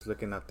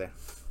Looking out there.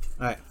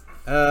 All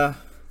right.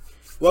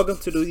 Welcome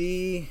to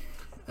the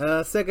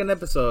second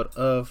episode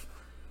of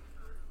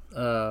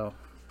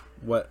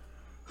what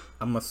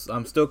I'm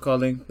still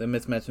calling the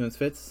Mismatch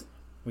Misfits.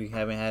 We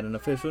haven't had an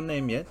official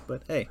name yet,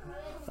 but hey,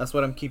 that's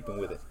what I'm keeping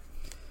with it.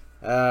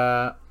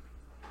 Damn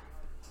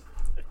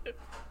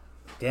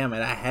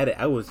it, I had it.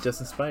 I was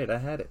just inspired. I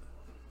had it.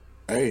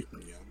 Hey,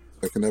 yeah,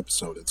 second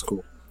episode. It's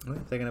cool.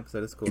 Second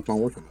episode is cool. Keep on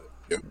working on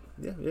it.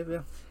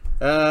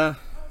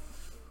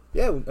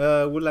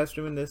 We're live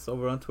streaming this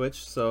over on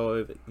Twitch, so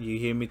if you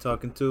hear me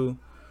talking to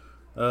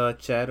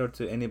chat or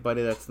to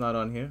anybody that's not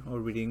on here or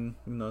reading,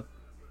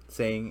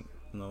 saying,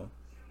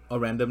 a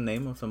random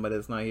name of somebody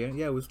that's not here,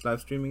 we're live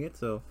streaming it.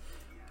 So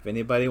if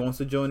anybody wants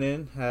to join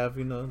in, have,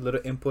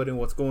 little input in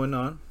what's going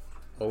on,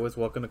 always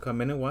welcome to come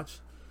in and watch.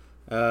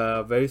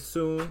 Very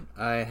soon,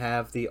 I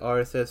have the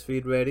RSS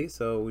feed ready,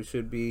 so we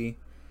should be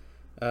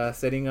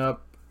setting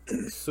up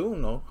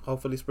soon,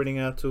 hopefully spreading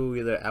out to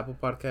either Apple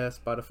Podcasts,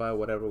 Spotify,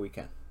 whatever we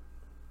can.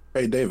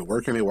 Hey, David,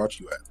 where can they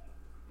watch you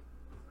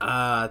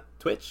at?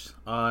 Twitch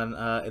on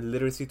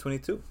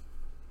Illiteracy22.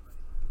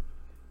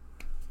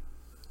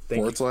 /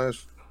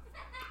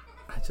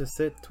 I just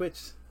said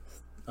Twitch.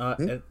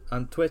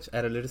 On Twitch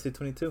at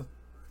Illiteracy22.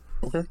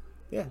 Okay.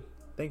 Yeah,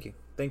 thank you.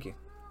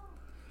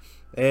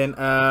 And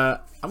I'm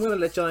gonna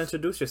let y'all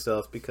introduce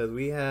yourselves because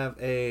we have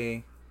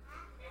a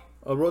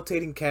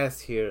rotating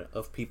cast here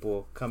of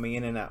people coming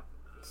in and out.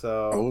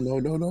 So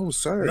no,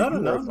 sir.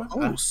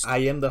 No. I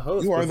am the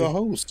host. You are the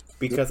host.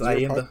 Because I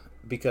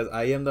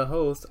am the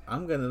host,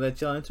 I'm gonna let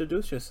y'all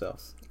introduce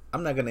yourselves.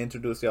 I'm not gonna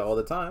introduce y'all all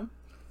the time.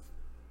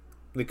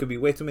 There could be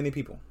way too many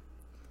people.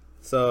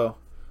 So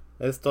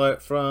let's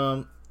start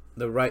from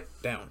the right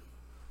down.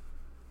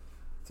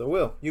 So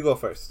Will, you go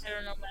first. I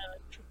don't know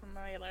from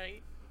my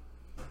right.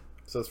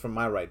 So it's from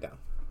my right down.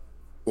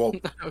 Well,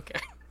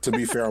 okay. To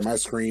be fair, on my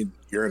screen,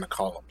 you're in a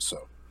column,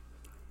 so.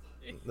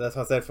 That's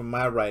what I said, from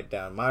my right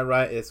down. My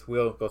right is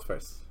Will goes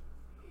first.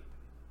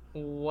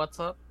 What's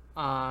up?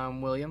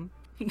 I'm William.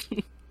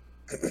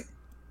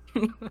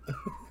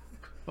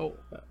 Oh.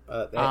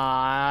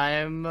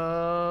 I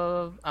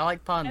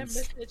like puns. I'm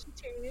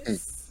vegetarian.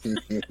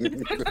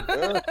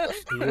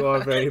 You are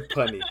very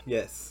punny,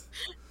 yes.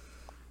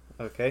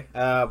 Okay.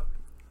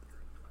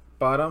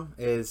 Bottom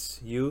is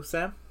you,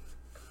 Sam.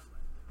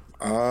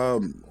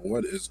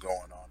 What is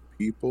going on,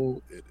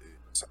 people? It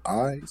is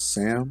I,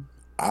 Sam.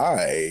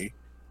 I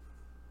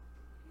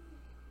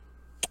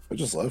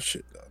just love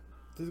shit, though.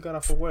 Just got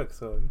off of work,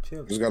 so you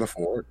chill. Just got off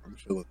of work. I'm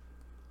chilling.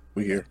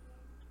 We here.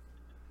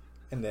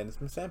 And then it's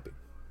Miss Sampy.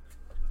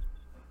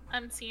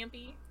 I'm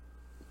Sampy.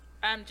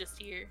 I'm just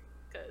here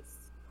because.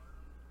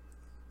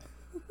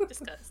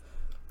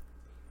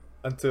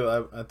 Until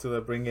I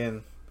bring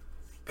in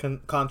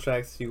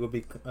contracts, you will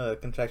be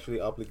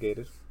contractually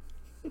obligated.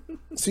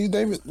 See,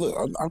 David, look,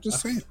 I'm just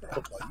saying.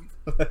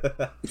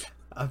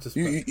 I'm just.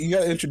 You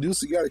gotta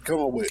introduce. You gotta come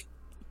up with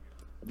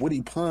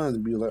witty puns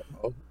and be like,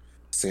 "Oh,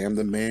 Sam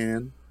the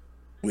man,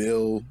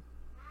 Will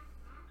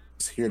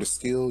is here to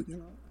steal." You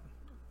know,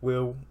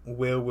 Will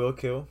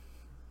kill.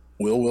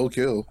 Will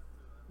kill.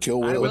 Kill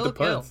Will with the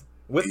puns.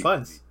 With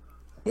puns.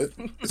 With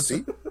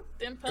see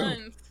Them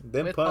puns.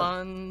 With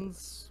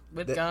puns.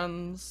 With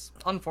guns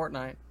on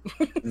Fortnite.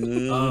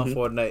 On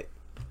Fortnite.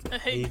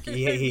 He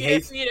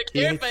hates me to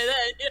clarify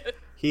that.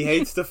 He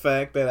hates the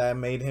fact that I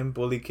made him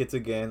bully kids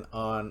again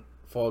on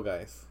Fall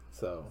Guys.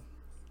 So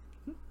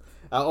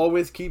I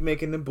always keep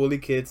making them bully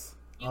kids.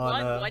 You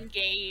won one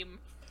game.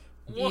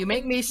 You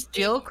make me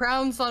steal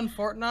crowns on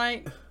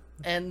Fortnite,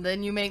 and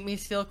then you make me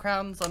steal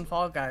crowns on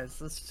Fall Guys.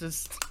 It's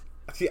just.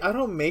 See, I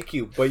don't make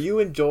you, but you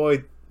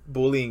enjoy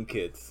bullying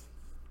kids.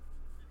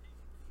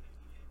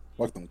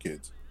 Fuck them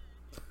kids.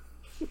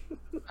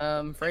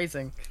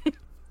 Phrasing.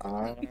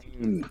 No,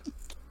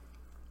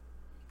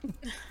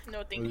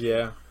 thank you.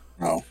 Yeah.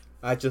 Oh.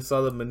 I just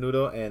saw the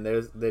menudo, and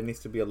there needs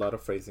to be a lot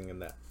of phrasing in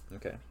that.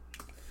 Okay.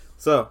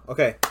 So,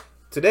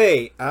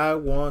 today I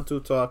want to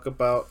talk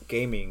about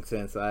gaming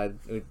since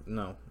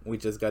we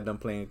just got done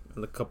playing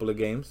a couple of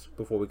games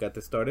before we got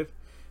this started.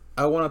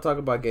 I want to talk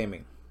about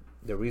gaming.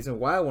 The reason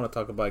why I want to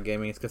talk about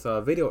gaming is because I saw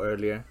a video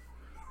earlier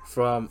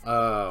from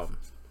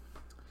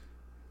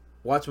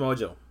Watch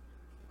Mojo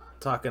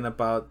talking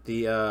about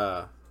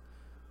the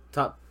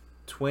top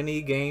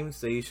 20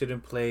 games that you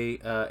shouldn't play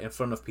in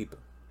front of people.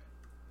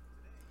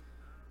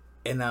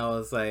 And I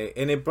was like,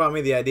 and it brought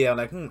me the idea. I'm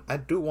like, I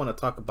do want to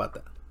talk about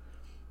that.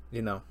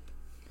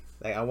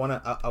 Like I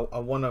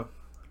wanna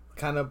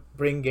kind of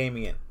bring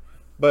gaming in,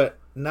 but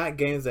not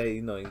games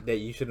that that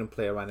you shouldn't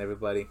play around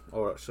everybody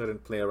or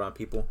shouldn't play around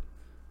people.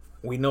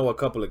 We know a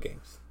couple of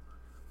games.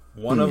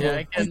 One of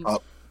them.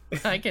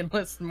 I can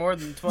list more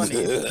than 20.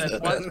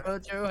 That Watch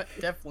Mojo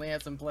definitely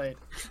hasn't played.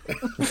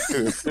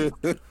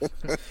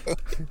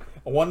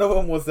 One of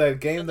them was that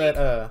game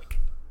that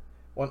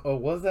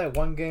was that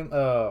one game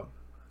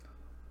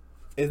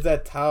is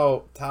that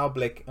tile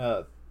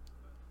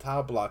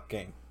block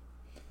game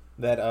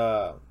that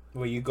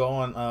where you go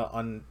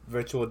on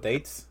virtual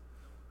dates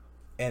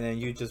and then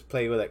you just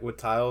play with with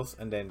tiles,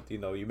 and then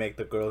you make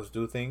the girls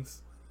do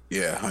things.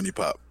 Yeah, Honey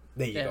Pop.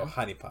 There you go,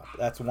 Honey Pop.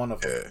 That's one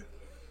of them. Yeah.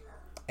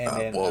 And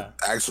then, well,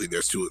 actually,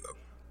 there's two of them.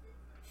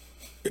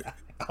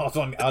 I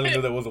only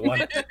knew there was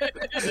one.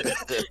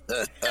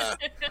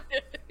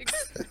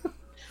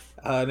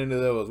 I didn't know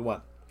there was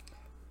one.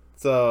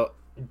 So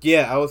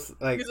yeah, I was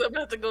like, he's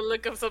about to go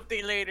look up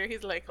something later.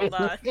 He's like, hold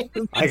on.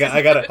 I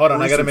gotta hold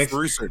on. I gotta make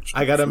research.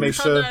 I gotta make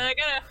sure. Hold on, I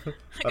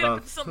gotta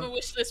put this on my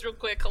wish list real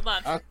quick. Hold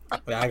on.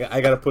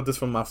 I gotta put this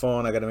from my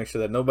phone. I gotta make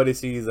sure that nobody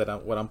sees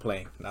what I'm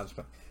playing. No, I'm just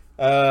playing.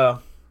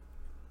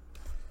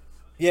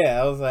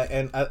 Yeah, I was like,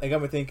 and it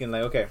got me thinking,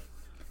 like, okay,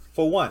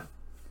 for one,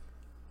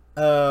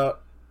 it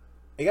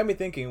got me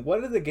thinking,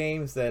 what are the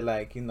games that,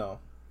 like,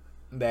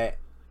 that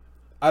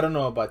I don't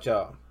know about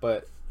y'all,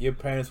 but your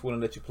parents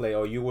wouldn't let you play,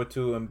 or you were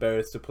too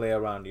embarrassed to play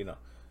around,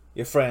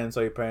 your friends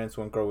or your parents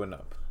when growing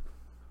up?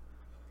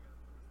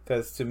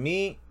 Because to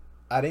me,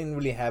 I didn't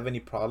really have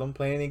any problem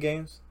playing any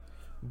games,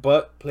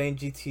 but playing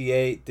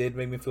GTA did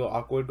make me feel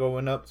awkward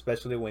growing up,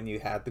 especially when you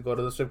had to go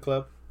to the strip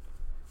club.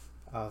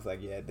 I was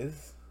like, yeah,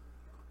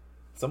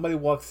 somebody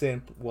walks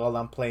in while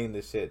I'm playing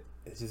this shit,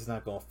 it's just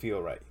not gonna feel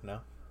right,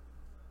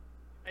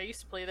 I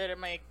used to play that at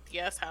my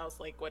guest house,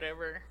 like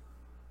whatever.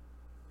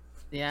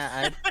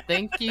 Yeah, I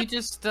think you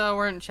just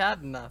weren't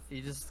chat enough.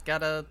 You just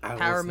gotta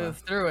power move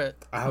through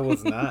it. I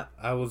was not.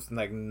 I was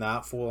like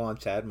not full on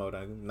Chad mode.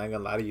 I'm not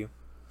gonna lie to you.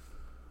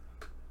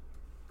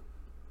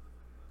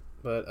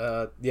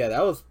 But yeah,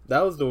 that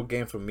was the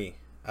game for me.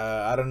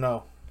 I don't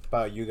know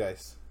about you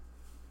guys.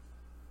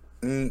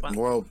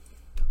 Well,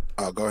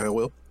 go ahead,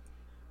 Will.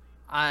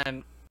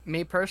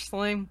 Me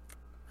personally,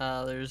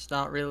 there's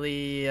not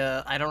really.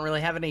 I don't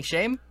really have any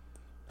shame.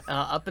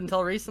 Up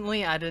until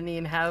recently, I didn't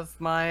even have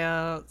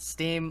my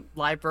Steam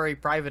library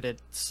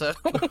privated. So,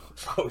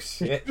 oh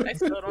shit! I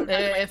still don't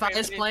have if I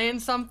was playing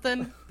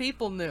something,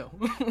 people knew.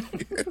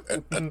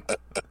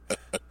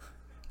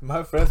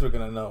 My friends were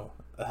gonna know.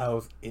 I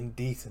was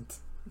indecent.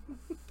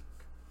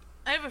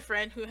 I have a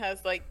friend who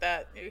has like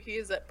that. He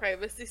has that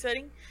privacy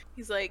setting.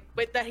 He's like,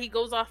 but that he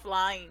goes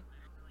offline.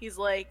 He's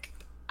like,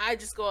 I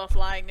just go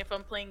offline if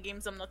I'm playing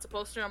games I'm not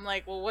supposed to. I'm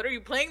like, well, what are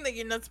you playing that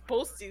you're not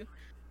supposed to?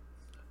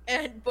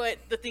 But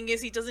the thing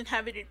is, he doesn't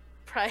have it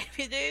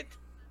privated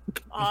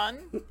on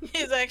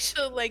his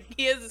actual, like,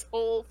 he has his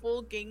whole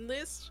full game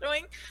list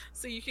showing,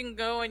 so you can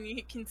go and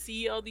you can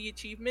see all the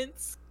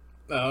achievements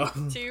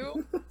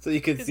too. So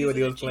you can see what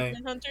he was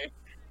playing. Hunter.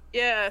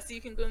 Yeah, so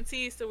you can go and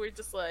see. So we're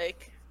just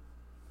like,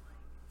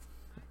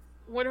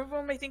 one of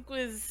them I think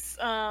was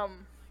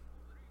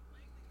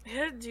it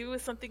had to do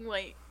with something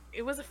like,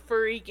 it was a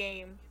furry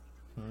game,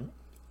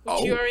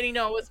 which you already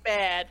know was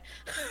bad.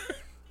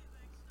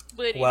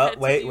 But well,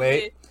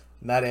 wait.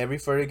 Not every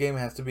furry game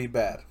has to be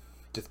bad.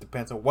 Just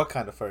depends on what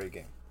kind of furry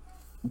game.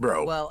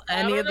 Bro. Well,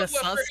 any of the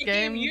sus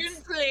games you're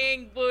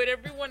playing, but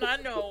everyone I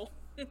know.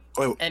 Wait,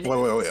 hold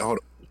on.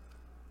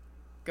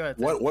 Go ahead.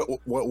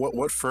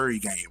 What furry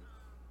game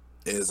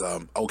is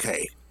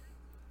okay?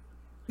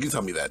 You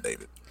tell me that,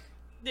 David.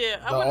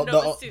 Yeah, I want to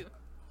know this too.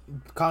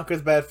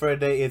 Conker's Bad Fur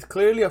Day is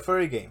clearly a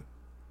furry game.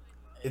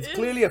 It's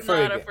clearly a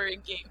furry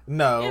game.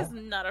 No, it's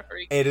not a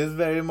furry game. It is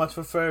very much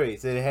for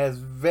furries. It has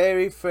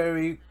very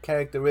furry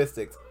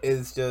characteristics.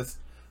 It's just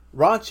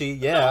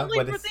raunchy, yeah.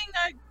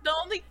 The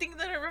only thing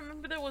that I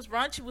remember that was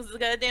raunchy was the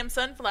goddamn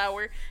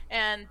sunflower,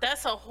 and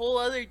that's a whole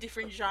other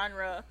different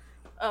genre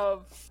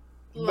of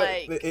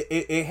like. But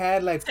it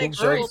had like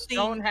furries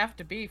don't have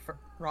to be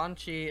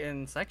raunchy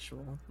and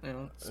sexual.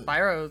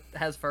 Spyro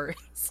has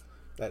furries.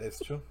 That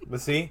is true. But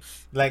see,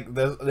 like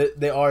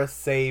there are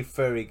safe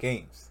furry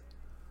games.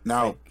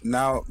 Now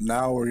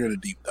we're gonna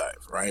deep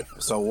dive, right?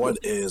 So, what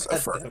is a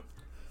furry?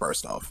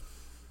 First off,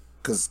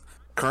 because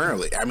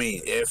currently, I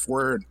mean, if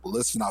we're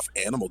listing off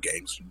animal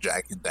games,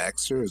 Jack and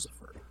Daxter is a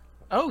furry.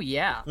 Oh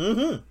yeah.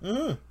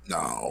 No,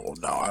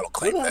 I don't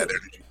claim that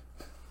energy.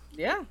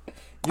 Yeah.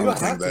 You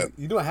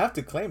don't have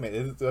to claim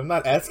it. I'm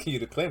not asking you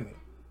to claim it.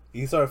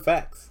 These are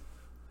facts.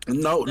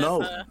 No.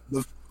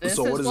 This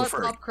so is what is a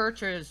furry? Pop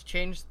culture has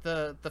changed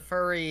the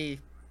furry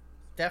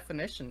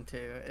definition to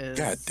is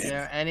God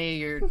damn any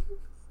your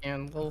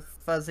little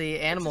fuzzy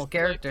animal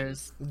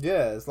characters.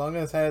 Yeah, as long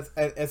as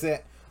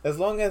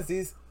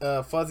these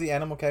fuzzy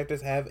animal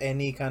characters have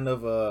any kind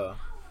of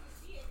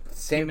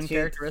human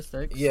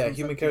characteristics. Yeah,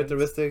 human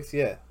characteristics.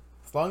 Yeah,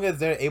 as long as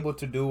they're able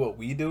to do what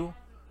we do,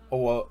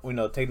 or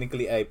what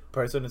technically a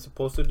person is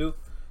supposed to do.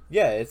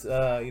 Yeah, it's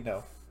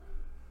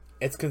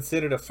it's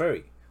considered a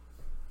furry.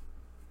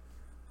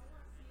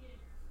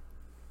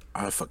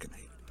 I fucking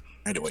hate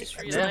it. Anyway,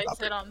 just realized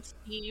that on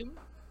Steam,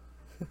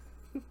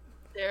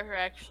 there are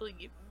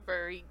actually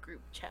furry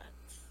group chats.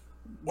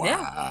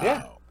 Wow.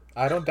 Yeah,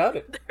 I don't doubt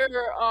it.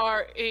 There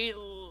are a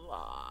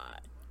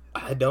lot.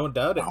 I don't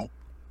doubt it.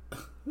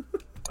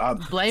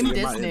 Blame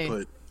Disney. My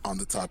input on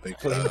the topic.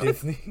 Blame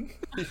Disney.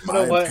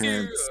 My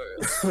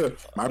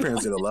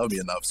parents didn't love me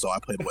enough, so I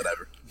played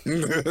whatever.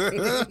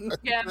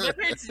 Yeah, my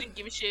parents didn't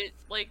give a shit.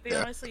 Like, they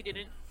honestly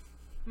didn't.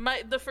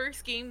 The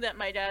first game that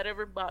my dad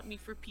ever bought me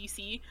for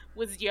PC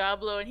was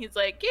Diablo, and he's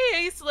like, "Yeah,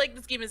 I used to like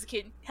this game as a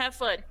kid. Have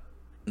fun."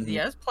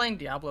 Yeah, I was playing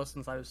Diablo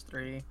since I was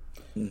 3.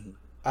 Mhm.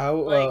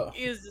 Like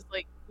it was just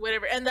like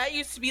whatever, and that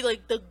used to be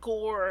like the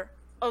gore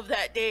of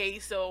that day.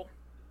 So,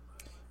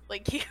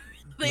 like,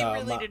 they No,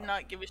 really did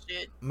not give a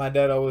shit. my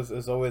dad always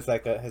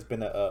like has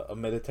been a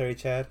military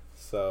Chad.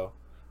 So,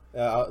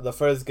 the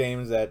first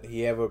games that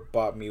he ever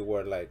bought me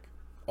were like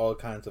all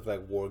kinds of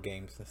like war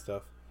games and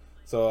stuff.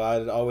 So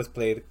I always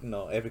played,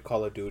 every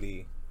Call of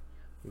Duty,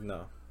 you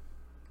know,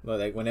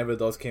 like whenever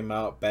those came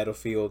out,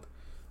 Battlefield.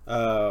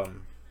 What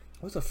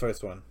was the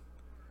first one?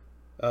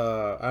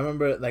 I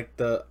remember like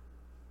the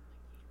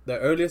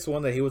earliest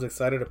one that he was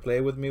excited to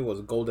play with me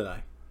was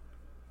GoldenEye.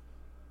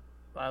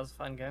 That was a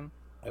fun game.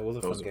 It was a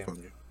That fun was a game. fun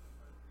game.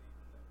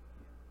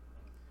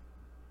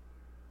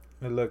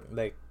 And look,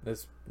 like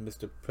this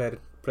Mr.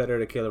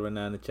 Predator Killer right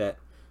now in the chat.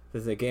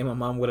 Says the game my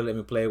mom wouldn't let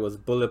me play was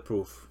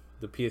Bulletproof,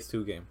 the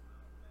PS2 game.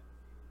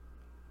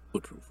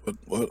 Bulletproof.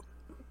 What?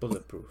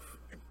 Bulletproof.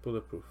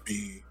 Bulletproof.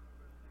 Be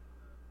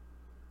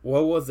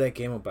What was that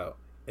game about?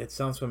 It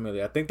sounds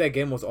familiar. I think that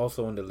game was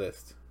also on the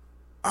list.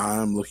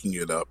 I'm looking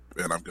it up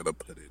and I'm gonna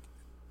put it in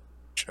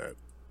chat.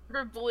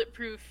 For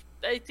Bulletproof,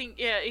 I think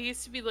it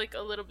used to be like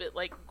a little bit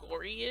like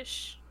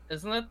gory-ish.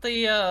 Isn't it For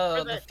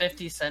the that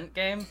 50 Cent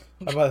game?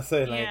 I'm about to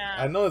say, like, Yeah.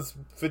 I know it's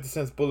 50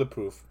 cents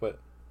Bulletproof, but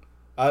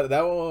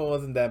that one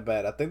wasn't that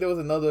bad. I think there was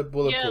another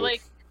Bulletproof. Yeah,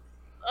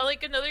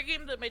 like another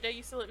game that my dad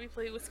used to let me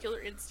play was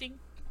Killer Instinct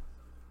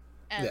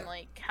and Yeah.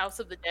 like House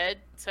of the Dead.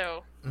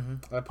 So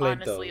I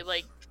played honestly, those.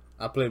 like,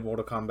 I played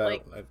Mortal Kombat.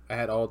 Like, I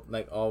had all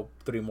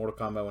 3 Mortal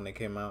Kombat when they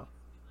came out.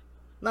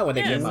 Not when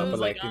they Yeah, came so out, it but was,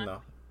 like, like,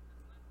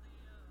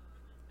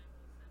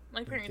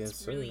 my parents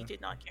Yes, really sir.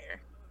 did not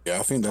care. Yeah,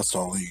 I think that's the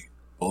only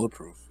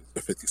Bulletproof is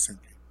the 50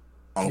 Cent game.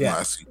 Oh, Yeah.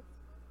 I see.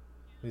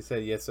 He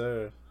said yes,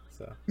 sir.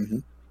 So.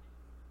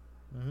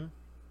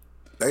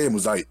 That game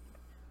was like,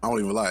 I don't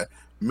even lie.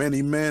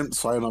 Many men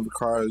sliding on the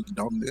car,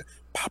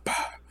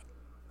 papa,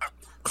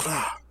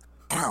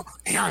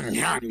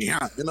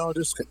 you know,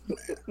 just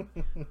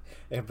man.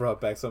 It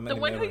brought back so many The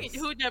one memories.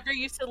 who never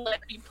used to let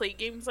me play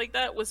games like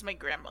that was my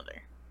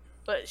grandmother.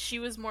 But she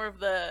was more of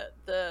the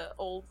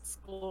old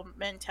school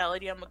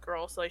mentality. I'm a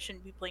girl, so I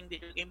shouldn't be playing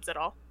video games at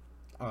all.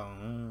 Oh.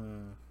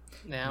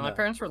 Yeah, my No.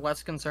 parents were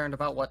less concerned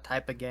about what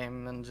type of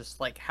game than just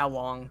like how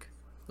long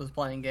I was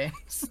playing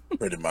games.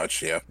 Pretty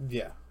much, yeah.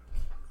 Yeah.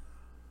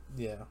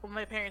 Yeah. Well,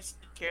 my parents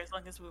didn't care as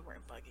long as we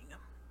weren't bugging them.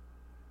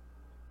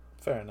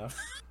 Fair enough.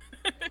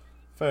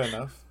 Fair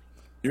enough.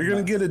 You're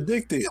gonna get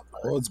addicted.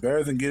 Well, it's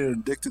better than getting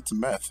addicted to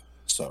meth.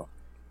 So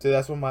See,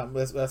 that's what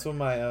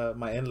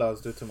my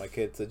in-laws do to my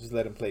kids. They just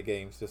let them play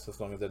games just as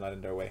long as they're not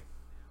in their way.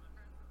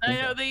 I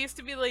know they used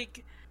to be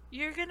like,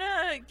 you're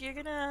gonna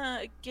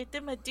get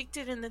them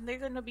addicted, and then they're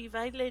gonna be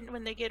violent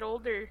when they get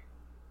older.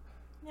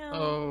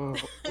 No.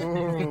 Oh.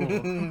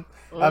 Ooh.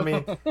 I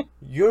mean,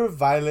 you're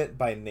violent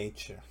by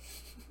nature.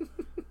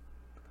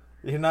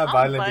 You're not I'm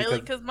violent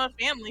violent because because my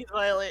family's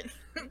violent.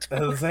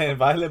 I'm saying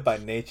violent by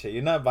nature.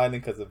 You're not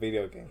violent because of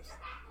video games.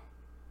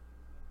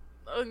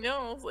 Oh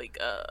no! I was like,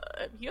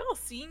 have y'all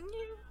seen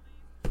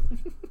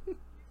you?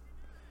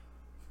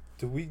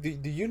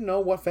 Do you know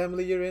what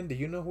family you're in? Do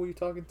you know who you're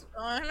talking to?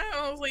 I don't know.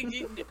 I was like,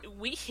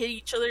 we hit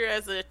each other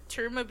as a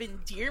term of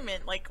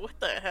endearment. Like, what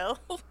the hell?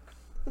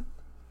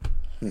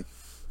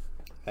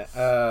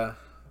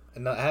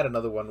 And I had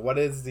another one. What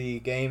is the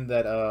game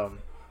that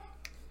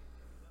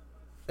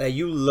that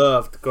you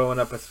loved growing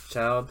up as a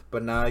child,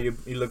 but now you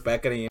look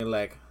back at it and you're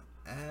like,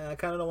 I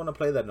kind of don't want to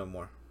play that no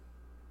more.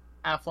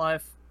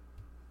 Half-Life.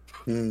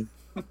 That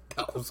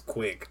was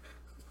quick.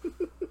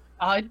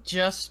 I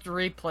just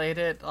replayed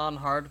it on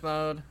hard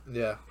mode,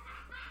 Yeah.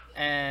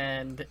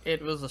 and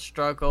it was a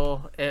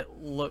struggle. It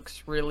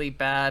looks really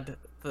bad.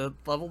 The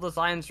level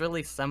design's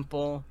really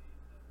simple.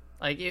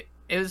 Like,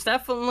 it was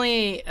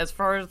definitely, as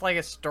far as like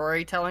a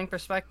storytelling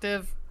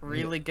perspective,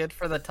 really good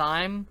for the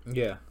time.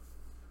 Yeah.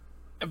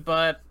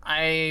 But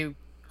I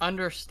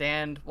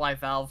understand why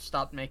Valve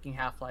stopped making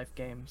Half-Life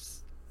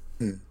games.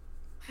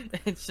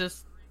 It's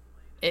just,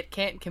 it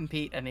can't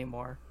compete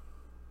anymore.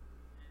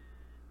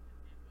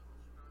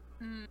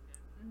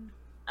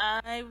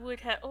 I would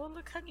have. Oh,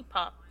 look, Honey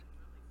Pop.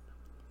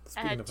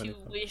 Speaking Add of to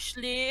anything. wish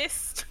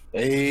list.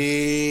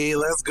 hey,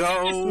 let's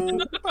go.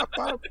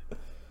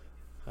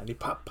 Honey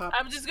pop pop.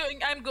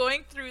 I'm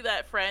going through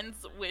that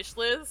friend's wish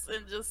list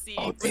and just seeing.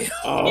 Oh, damn.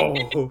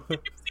 Oh.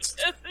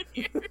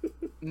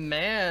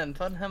 Man,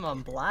 put him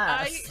on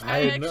blast. I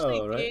I actually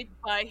know, right? did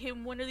buy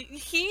him one of the.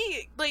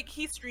 He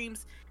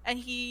streams and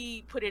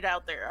he put it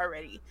out there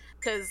already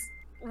because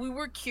we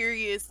were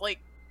curious. Like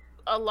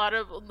a lot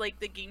of like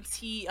the games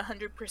he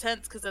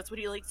 100% because that's what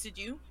he likes to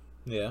do.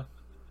 Yeah.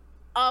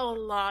 A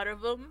lot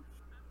of them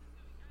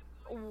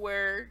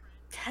were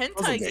hentai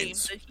Puzzle games,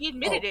 games. and he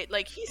admitted it.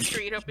 Like he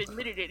straight up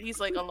admitted it. He's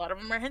like, a lot of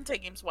them are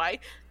hentai games. Why?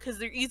 Because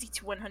they're easy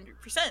to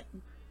 100%.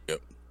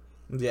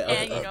 Yeah.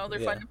 And you know they're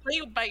yeah. fun to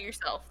play by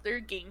yourself. They're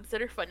games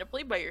that are fun to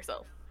play by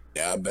yourself.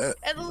 Yeah, I bet.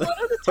 And a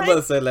lot of the I'm about to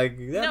time, say like,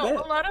 yeah, no,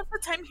 bet. a lot of the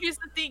time, here's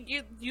the thing: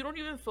 you don't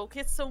even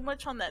focus so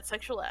much on that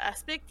sexual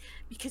aspect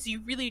because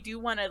you really do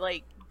want to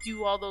like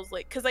do all those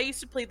like. Because I used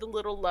to play the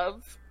little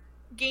love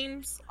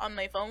games on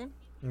my phone,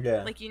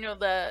 Yeah, like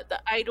the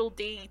idle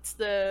dates,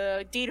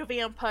 the date a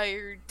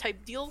vampire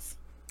type deals,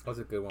 that's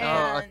a good one.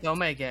 Oh, and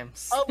Otome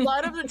games. a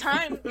lot of the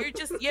time you're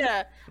just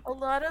a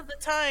lot of the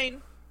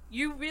time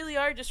you really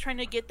are just trying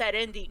to get that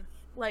ending,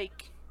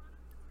 like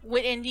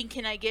what ending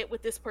can I get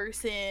with this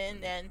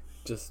person and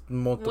Just what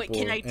can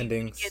multiple I do to get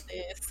endings.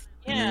 this?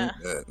 Mhm. Yeah.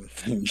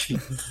 Yeah.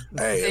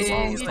 Hey, as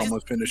long as You someone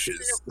just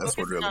finishes, that's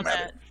what focusing really on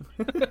matters.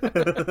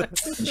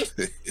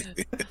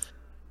 that.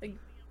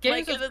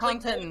 Games Like with like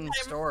content old and time.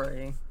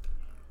 story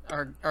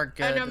are And I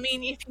good.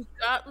 mean, if you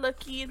got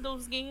lucky in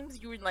those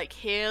games, you were like,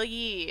 hell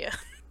yeah.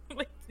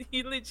 Like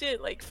you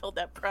legit like felt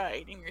that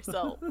pride in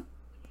yourself.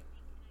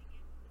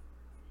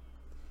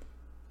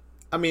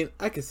 I mean,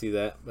 I can see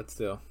that, but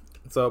still.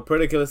 So,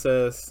 Predicula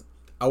says,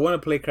 I want to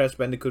play Crash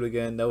Bandicoot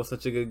again. That was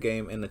such a good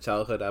game in the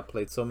childhood. I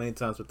played so many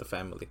times with the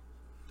family.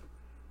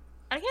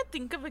 I can't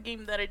think of a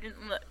game that I didn't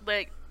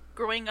like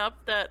growing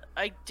up that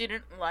I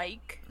didn't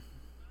like.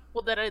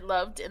 Well, that I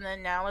loved, and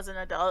then now as an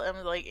adult,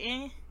 I'm like,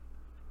 eh.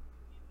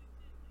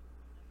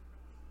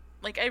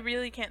 Like I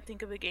really can't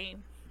think of a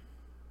game.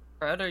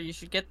 Fred, or you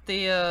should get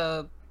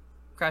the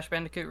Crash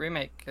Bandicoot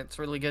remake. It's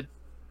really good.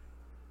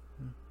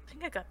 I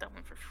think I got that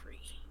one for free.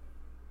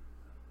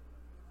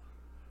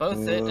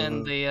 Both it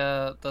and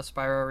the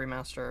Spyro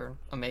remaster are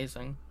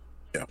amazing.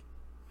 Yeah.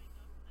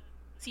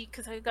 See,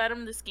 because I got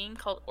him this game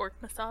called Orc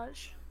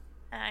Massage,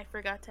 and I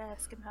forgot to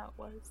ask him how it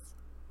was.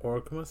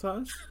 Orc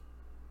Massage?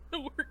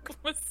 Orc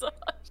Massage.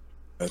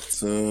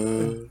 That's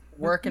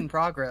Work in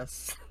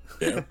progress.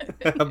 yeah.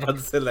 I'm about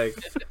to say, like,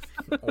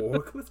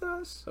 Orc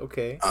Massage?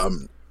 Okay.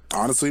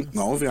 Honestly, the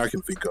only thing I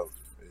can think of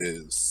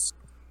is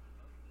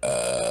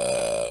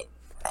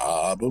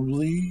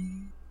probably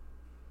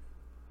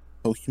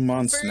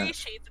Pokemon Snap. Various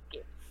shades of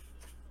game.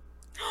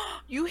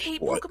 You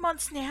hate What? Pokemon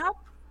Snap?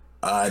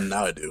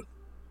 Now I do.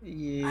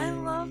 Yeah. I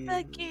love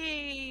that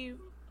game.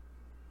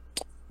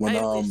 When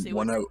I wish they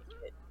when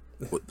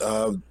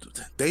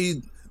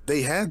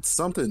they had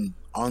something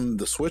on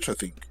the Switch, I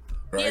think.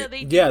 Right? Yeah,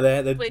 they do. Yeah, they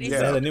had But they it's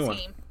had not a new the one.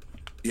 same.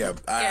 Yeah,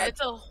 Yeah,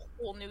 it's a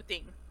whole new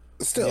thing.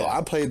 still, Yeah.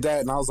 I played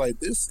that and I was like,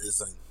 this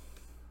isn't.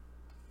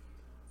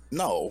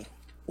 No,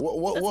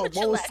 what That's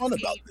what a was chillax fun game.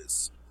 about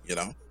this? You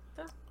know?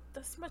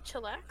 That's my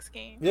chillax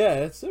game. Yeah,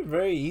 it's a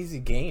very easy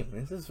game.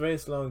 It's just a very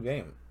slow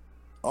game.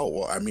 Oh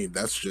well, I mean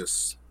that's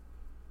just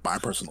my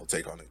personal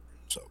take on it.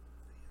 So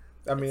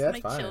I mean, It's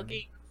that's my chill fine.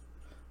 game.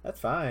 That's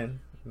fine.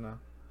 No.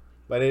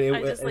 But it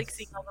I just like it's-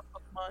 seeing all the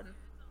Pokemon.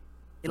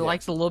 It Yeah.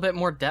 likes a little bit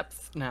more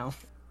depth now.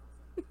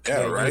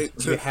 yeah, you- right.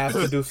 You, have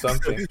to do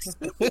something.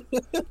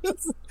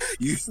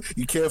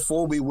 you can't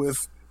fool me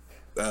with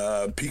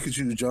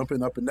Pikachu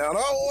jumping up and down.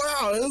 Oh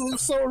wow, it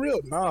looks so real.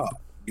 Nah,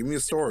 give me a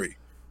story.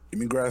 Give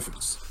me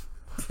graphics.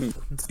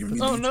 Give me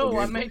Oh no, detailed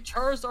I gameplay. made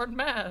Charizard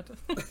mad.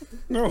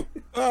 No,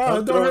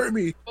 I'm don't throwing- hurt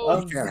me. Oh,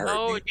 You can't hurt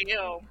oh me.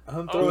 damn.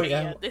 I'm Oh throwing.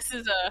 yeah, this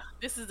is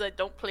a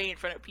don't play in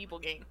front of people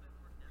game.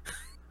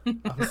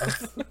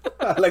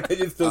 I like that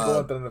you're still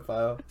going through the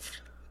file.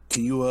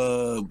 Can you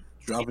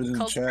drop it in the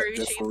Called chat Furry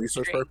just for Shades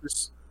research Straight.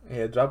 purpose?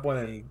 Yeah, drop one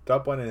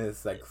in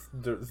his like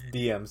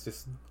DMs,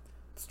 just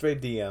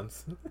straight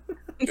DMs.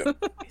 Um,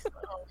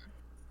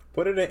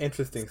 Put it in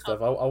interesting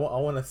stuff. I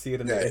want to see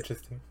it in the Yeah.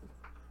 interesting.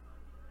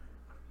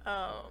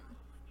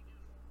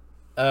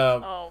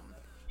 um,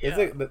 It's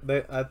yeah.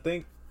 like I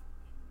think.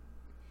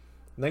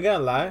 Not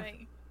gonna lie,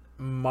 Right.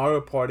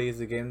 Mario Party is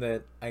a game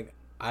that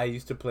I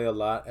used to play a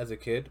lot as a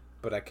kid,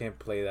 but I can't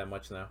play that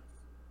much now.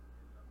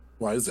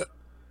 Why is that?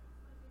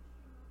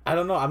 I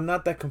don't know. I'm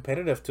not that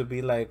competitive to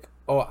be like,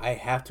 oh, I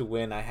have to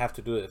win. I have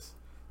to do this.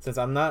 Since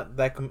I'm not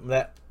that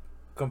that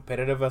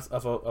competitive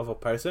of a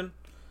person,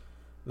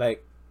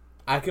 like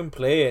I can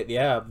play it,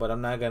 yeah, but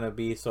I'm not gonna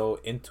be so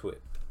into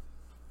it.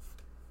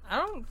 I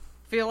don't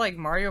feel like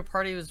Mario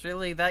Party was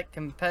really that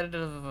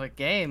competitive of a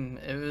game.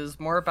 It was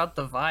more about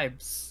the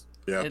vibes.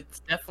 Yeah. It's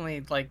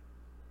definitely like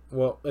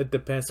Well, it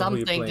depends on who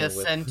you're something playing to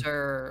with.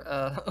 center.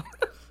 I can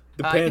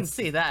Depends.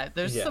 see that.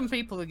 There's Yeah. some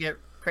people who get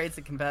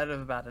crazy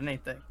competitive about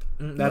anything.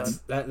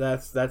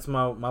 That's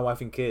my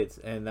wife and kids,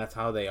 and that's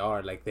how they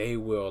are. Like they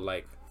will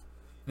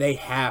they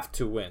have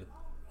to win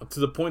to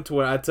the point to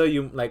where I tell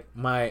you, like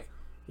my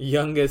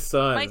youngest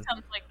son. My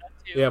son's like that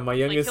too. Yeah, my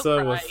youngest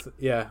he'll son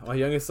cry. my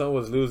youngest son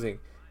was losing,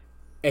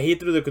 and he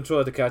threw the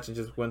controller at the couch and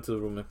just went to the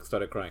room and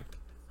started crying.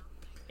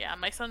 Yeah,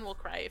 my son will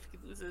cry if he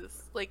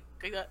loses. Like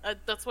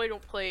that's why I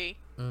don't play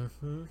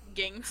Mm-hmm.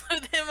 games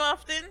with him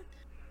often,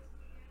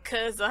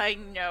 cause I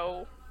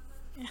know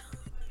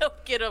he'll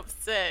get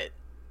upset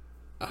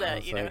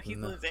that he's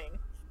losing.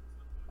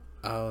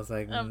 I was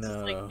like, I'm just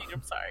like, no. dude,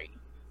 I'm sorry.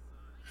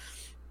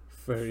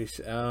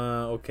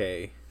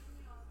 Okay.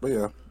 But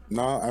yeah,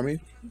 no, I mean,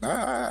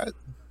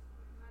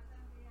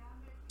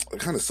 it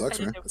kind of sucks,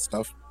 I man. didn't know. It's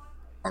tough,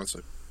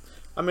 honestly.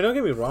 I mean, don't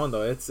get me wrong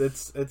though. It's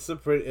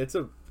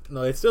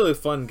still a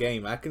fun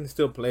game. I can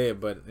still play it,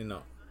 but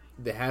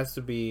there has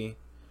to be,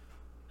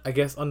 I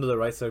guess, under the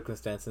right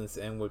circumstances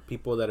and with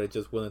people that are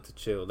just willing to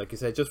chill. Like you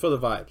said, just for the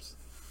vibes.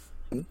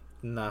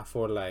 Not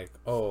for like,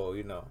 oh,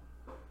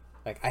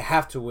 like I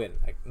have to win.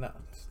 Like, no.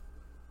 Just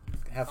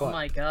have fun. Oh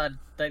my god,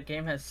 that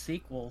game has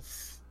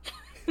sequels.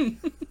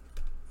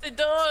 It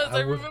does.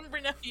 I would- remember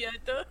now. Yeah,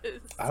 it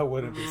does. I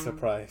wouldn't be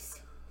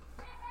surprised.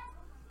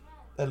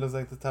 That looks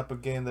like the type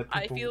of game that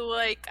I people... feel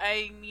like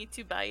I need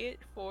to buy it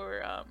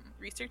for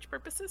research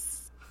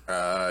purposes.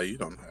 You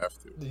don't have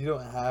to. You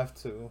don't have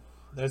to.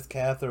 There's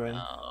Catherine.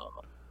 Oh,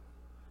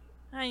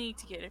 I need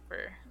to get it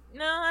for.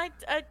 No, I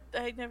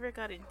never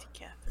got into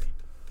Catherine.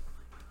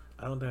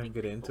 I don't think I can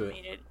get into it.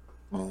 Made it.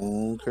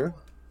 Okay.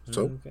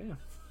 So Okay.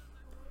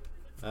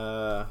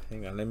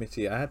 Hang on. Let me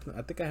see. I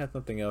think I had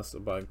something else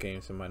about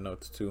games in my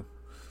notes too.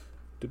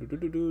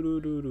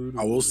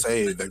 I will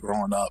say that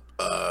growing up,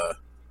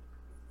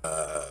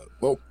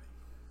 well,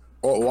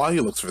 while he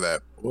looks for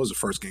that, what was the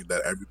first game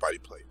that everybody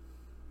played?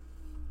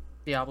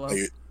 Diablo.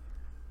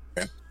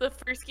 Like, The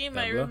first game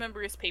I Diablo?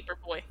 remember is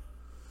Paperboy.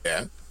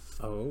 yeah.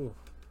 Oh.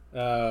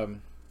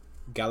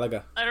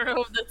 Galaga I don't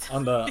know if that's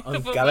on but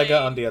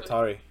Galaga on the wait,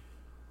 Atari.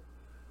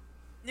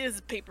 It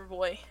is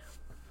Paperboy.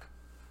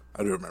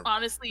 I do remember.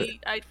 Honestly,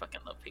 I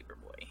fucking love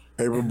Paperboy.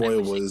 Paperboy I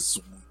wish was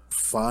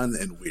fun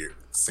and weird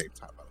at the same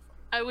time.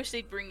 I wish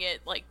they'd bring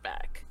it like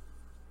back.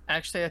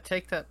 Actually, I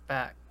take that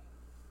back.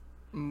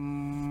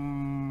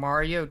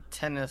 Mario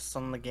Tennis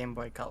on the Game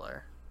Boy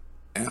Color.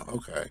 Yeah,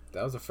 okay.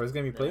 That was the first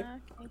game you played.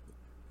 Okay.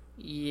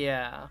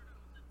 Yeah.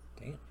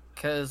 Damn.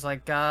 Because I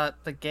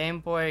got the Game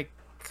Boy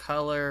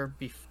Color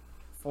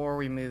before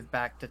we moved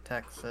back to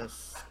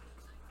Texas.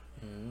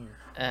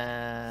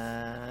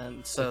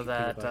 And so Lucky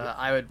that people.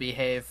 I would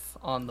behave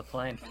on the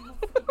plane.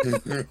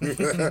 That's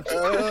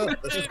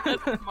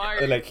smart.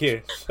 They're like,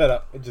 here, shut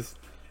up, and just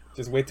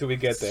wait till we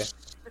get there.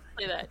 Just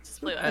play that.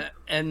 Just play that.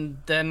 And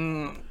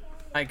then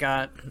I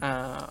got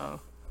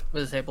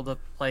was able to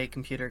play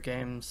computer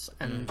games,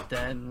 and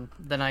then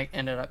I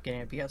ended up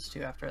getting a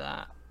PS2 after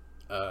that.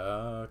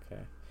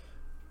 Okay.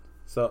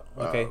 So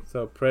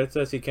so Pred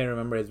says he can't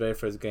remember his very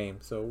first game.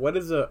 So what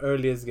is the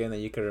earliest game that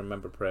you can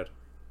remember, Pred?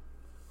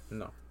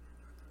 No,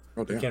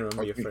 Oh, you damn. can't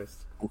remember your Okay.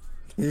 first.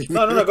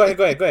 No. Go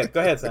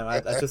ahead, Sam. I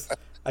just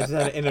had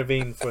to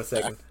intervene for a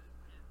second.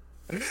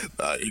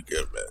 Nah, you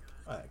good, man.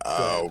 All right,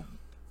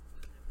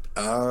 go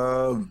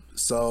ahead.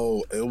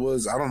 So it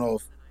was. I don't know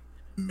if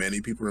many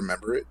people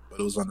remember it, but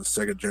it was on the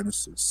Sega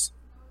Genesis.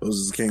 It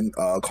was this game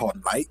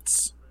called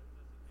Knights,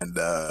 and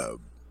it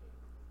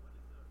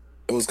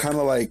was kind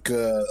of like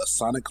a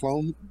Sonic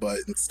clone, but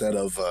instead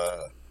of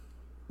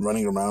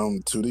running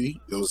around 2D,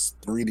 it was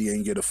 3D, and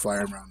you get to fly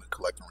around and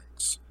collect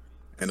rings,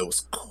 and it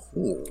was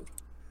cool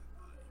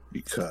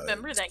because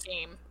Remember that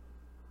game?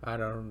 I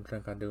don't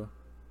think I do.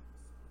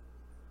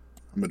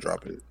 I'm gonna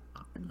drop it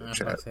in the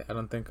chat. I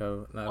don't think I.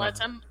 No, I What?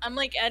 don't- I'm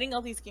like adding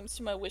all these games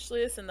to my wish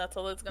list, and that's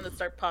all that's gonna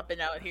start popping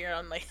out here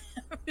on my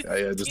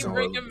Yeah, just game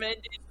download them.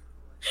 recommended.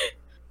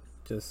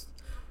 Just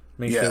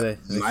make Yeah, sure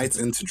that. Nights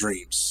into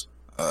Dreams.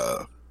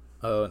 Oh,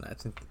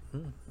 that's.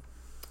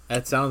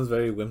 That sounds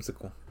very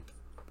whimsical.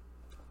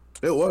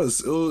 It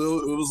was. It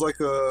was like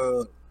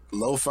a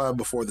lo-fi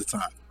before the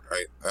time,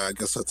 right? I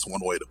guess that's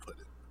one way to put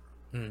it.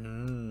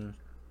 Mm-hmm.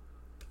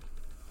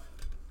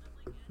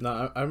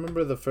 No, I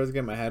remember the first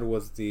game I had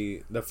was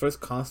the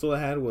first console I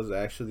had was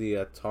actually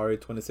the Atari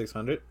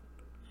 2600.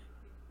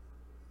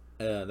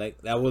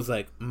 Like that was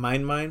like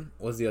mine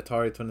was the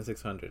Atari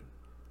 2600,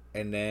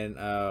 and then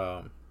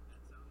I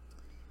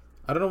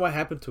don't know what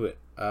happened to it.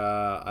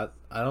 I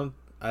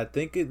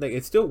think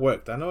it still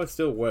worked. I know it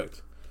still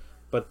worked,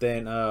 but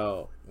then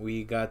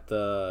we got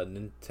the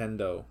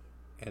Nintendo,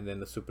 and then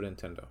the Super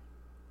Nintendo.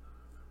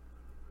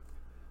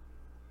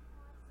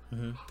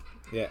 Mm-hmm.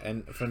 Yeah,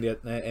 and in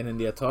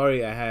the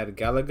Atari I had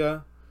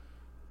Galaga,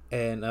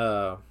 and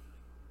that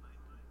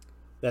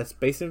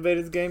Space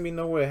Invaders game,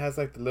 where it has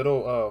like the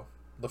little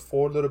the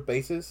 4 little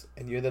bases,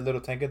 and you're the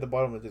little tank at the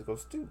bottom that just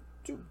goes two,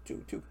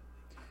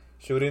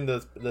 shooting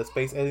the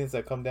space aliens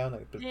that come down.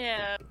 Like,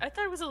 Yeah, I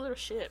thought it was a little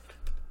ship.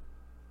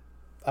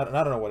 I don't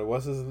know what it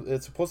was.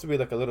 It's supposed to be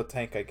like a little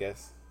tank, I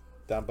guess,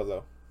 down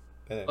below.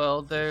 And then,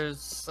 Well,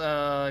 there's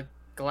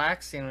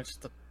Galaxian, which is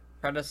the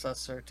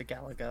predecessor to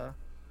Galaga,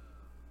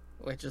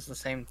 which is the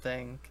same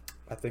thing.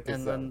 I think it's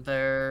And then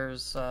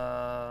there's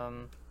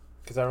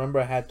because I remember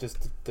I had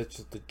just the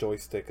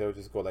joystick. I would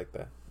just go like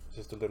that,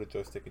 just a little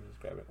joystick, and just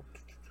grab it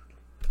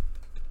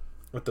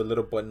with the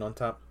little button on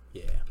top.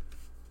 Yeah.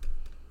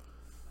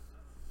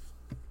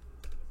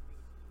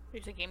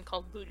 There's a game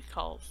called Booty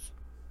Calls.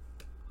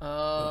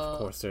 Of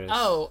course there is.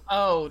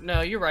 Oh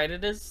no, you're right.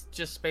 It is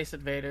just Space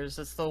Invaders.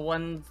 It's the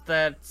one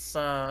that's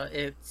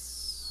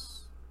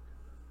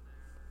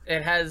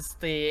it has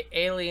the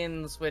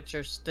aliens, which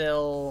are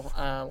still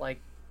like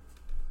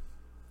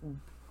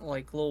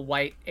little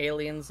white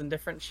aliens in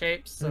different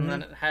shapes, and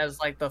then it has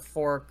like the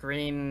 4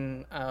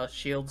 green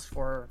shields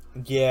for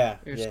Yeah.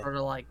 your Yeah. sort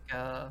of like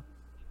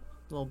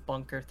little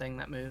bunker thing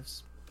that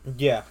moves.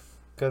 Yeah.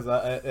 Because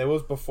it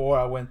was before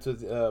I went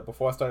to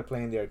before I started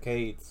playing the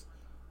arcades.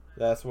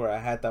 That's where I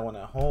had that one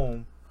at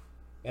home,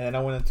 and then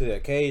I went into the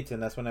arcades,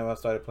 and that's when I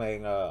started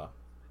playing the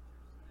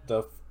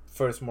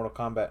first Mortal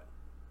Kombat.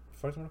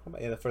 First Mortal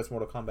Kombat, yeah, the first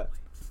Mortal Kombat.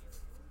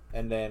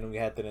 And then we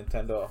had the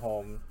Nintendo at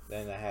home.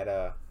 Then I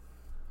had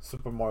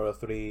Super Mario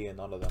 3 and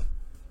all of them.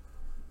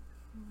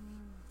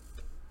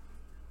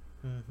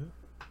 Mm-hmm.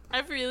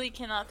 I really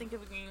cannot think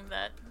of a game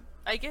that.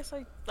 I guess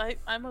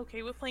I'm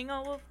okay with playing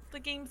all of the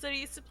games that I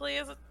used to play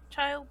as a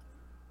child.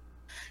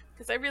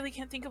 Because I really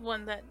can't think of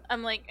one that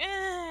I'm like,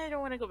 I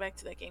don't want to go back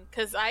to that game.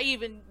 Because I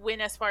even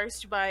went as far as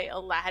to buy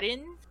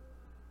Aladdin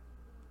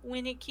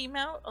when it came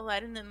out.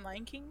 Aladdin and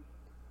Lion King.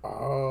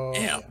 Oh,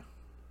 Damn.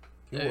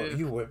 yeah.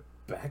 You were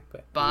back.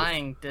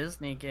 Buying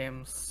Disney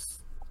games.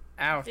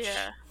 Ouch.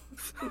 Yeah.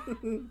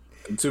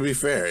 To be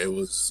fair, it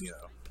was,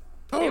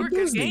 They were good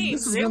Disney,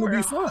 this games. is They gonna were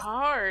be fun.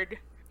 hard.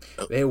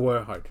 They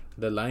were hard.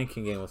 The Lion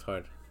King game was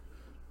hard.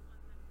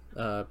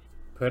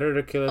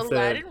 Predator Killer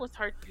Aladdin said. was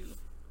hard too.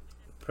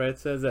 Pred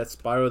says that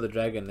Spyro the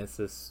Dragon is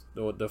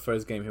the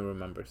first game he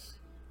remembers,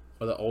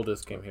 or the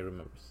oldest game he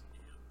remembers.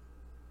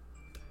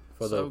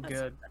 For So the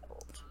good.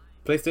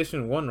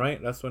 PlayStation 1,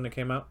 right? That's when it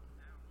came out.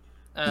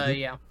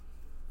 Yeah.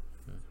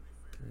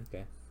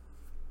 Okay.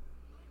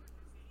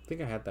 I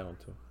think I had that one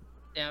too.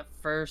 Yeah,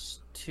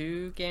 first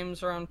 2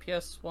 games are on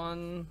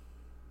PS1.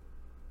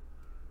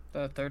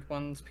 The third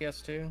one's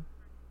PS2.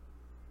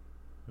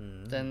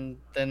 Then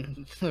the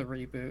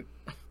reboot.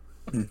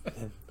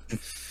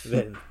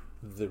 Then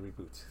the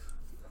reboot.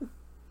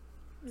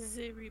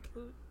 The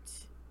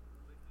reboot.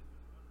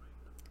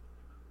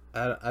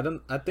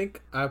 I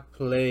think I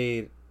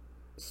played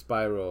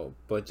Spyro,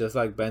 but just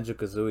like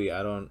Banjo-Kazooie,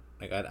 I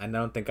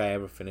don't think I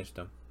ever finished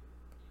them.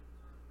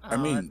 I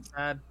mean- that's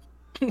sad.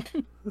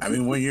 I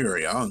mean, when you were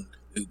young,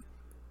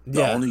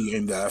 the only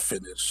game that I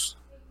finished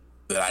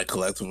that I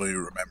collectively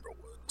remember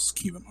was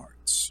Kingdom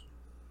Hearts.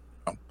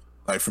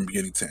 Like from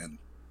beginning to end.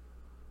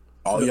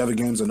 All the other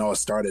games I know I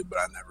started, but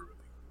I never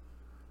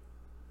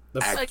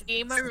really. A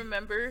game I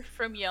remember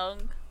from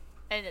young,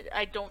 and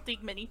I don't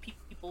think many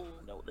people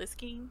know this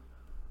game,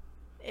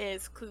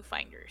 is Clue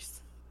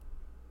Finders.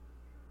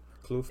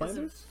 Clue It's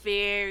Finders?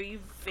 very,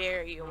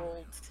 very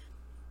old.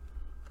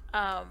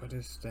 What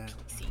is that?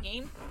 PC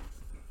game.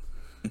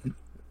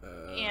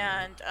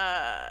 And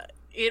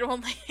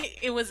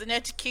it was an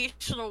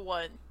educational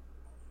one,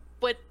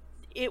 but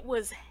it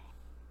was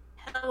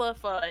hella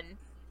fun.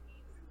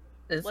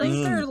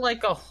 Isn't there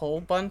like a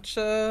whole bunch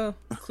of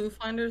Clue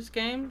Finders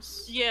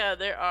games? Yeah,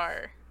 there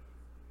are.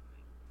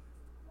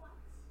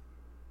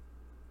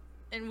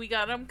 And we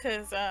got them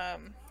because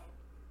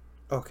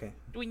Okay.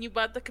 when you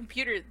bought the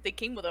computer, they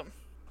came with them.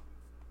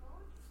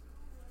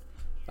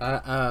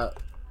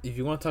 If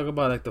you want to talk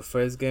about like the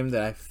first game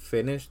that I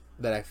finished,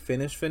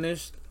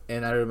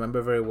 and I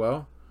remember very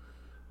well,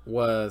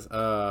 was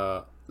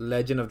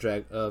Legend of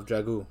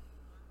Dragoo.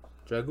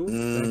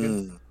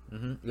 Dragoo?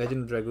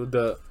 Legend of Dragoo,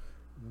 the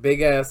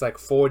big ass like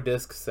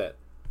 4-disc set.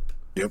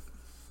 Yep.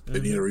 They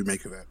need a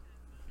remake of that.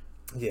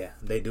 Yeah,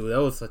 they do. That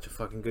was such a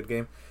fucking good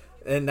game,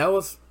 and that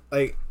was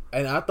like,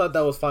 and I thought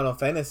that was Final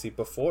Fantasy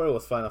before it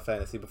was Final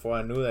Fantasy. Before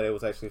I knew that it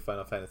was actually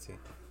Final Fantasy.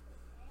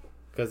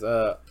 Cause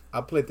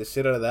I played the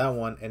shit out of that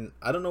one, and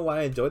I don't know why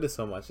I enjoyed it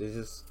so much. It's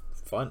just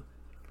fun.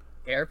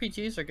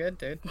 RPGs are good,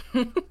 dude.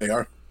 They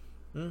are.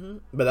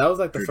 But that was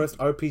like the first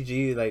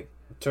RPG, like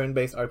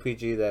turn-based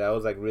RPG that I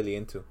was like really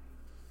into.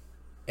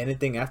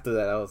 Anything after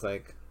that, I was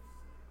like,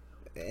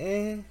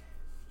 eh.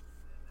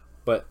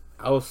 But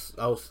I was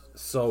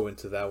so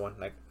into that one.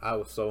 Like I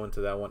was so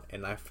into that one,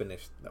 and I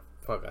finished the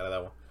fuck out of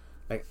that one.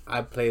 Like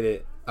I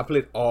played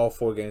all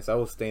 4 games. I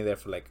was staying there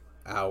for like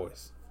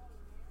hours.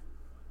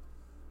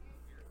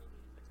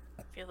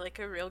 I feel like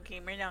a real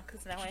gamer now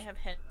because now I have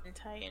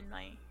hentai in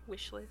my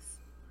wish list.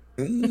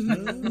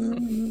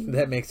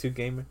 That makes you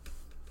gamer.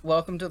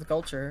 Welcome to the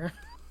culture.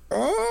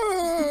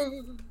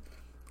 I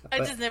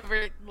just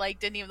never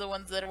liked any of the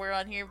ones that were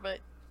on here,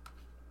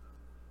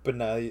 But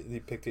now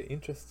you picked your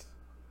interest.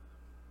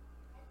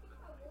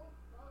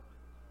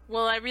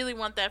 well, I really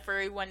want that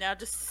furry one now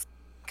just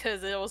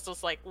because it was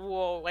just like,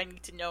 whoa, I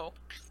need to know.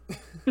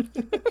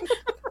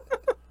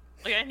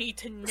 Like, I need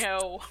to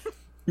know.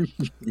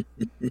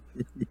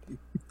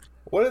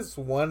 What is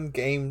one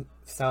game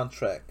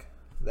soundtrack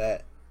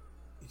that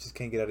you just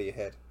can't get out of your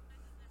head?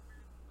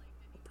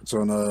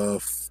 Persona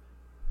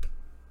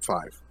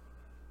 5.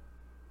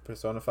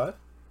 Persona 5?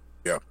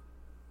 Yeah.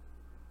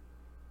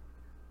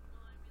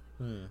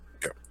 Hmm.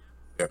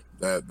 Yeah.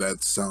 That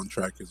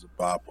soundtrack is a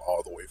bop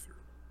all the way through.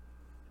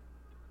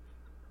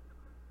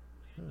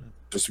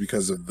 Just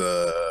because of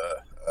the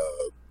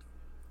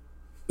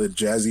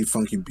jazzy,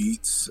 funky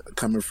beats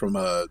coming from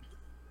a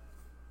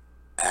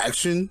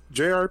action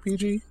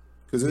JRPG,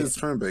 because it is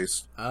turn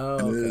based. Oh,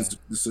 And it okay. is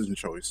decision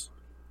choice.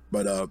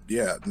 But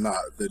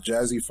the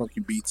jazzy, funky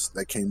beats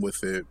that came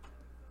with it,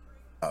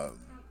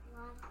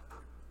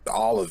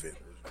 all of it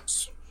was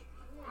just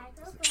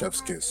chef's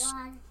kiss.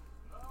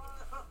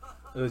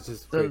 It was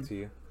just great to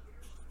you.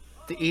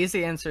 The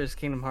easy answer is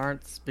Kingdom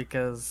Hearts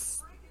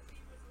because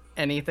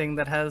anything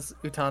that has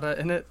Utada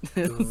in it.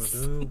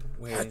 Doo-doo,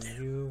 when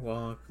you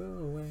walk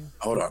away.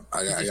 Hold on,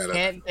 I You just gotta.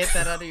 can't get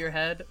that out of your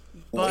head.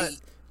 But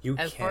You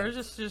as far can't.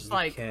 as just You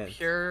like can't.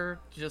 pure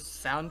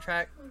just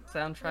soundtrack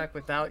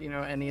without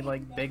any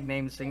like big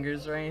name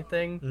singers or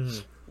anything,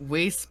 Mm-hmm.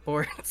 Wii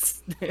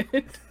Sports.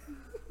 Dude.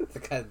 The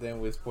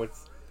goddamn Wii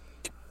Sports.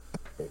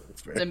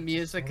 The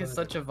music is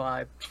such a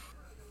vibe.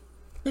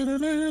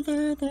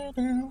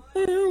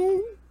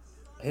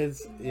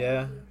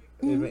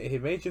 He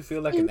made you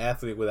feel like an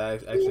athlete without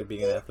actually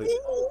being an athlete.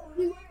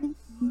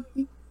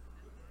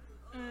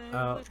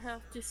 I would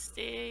have to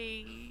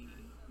say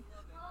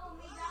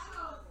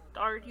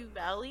Stardew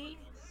Valley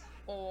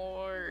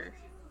or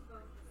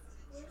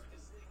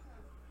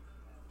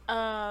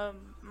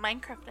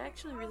Minecraft. I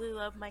actually really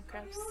love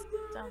Minecraft's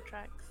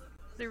soundtracks.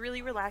 They're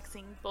really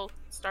relaxing, both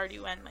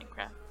Stardew and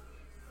Minecraft.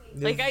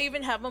 Like I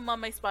even have them on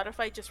my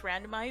Spotify just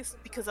randomized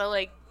because I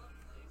like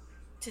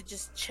to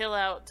just chill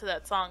out to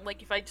that song.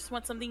 Like if I just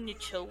want something to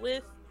chill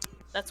with,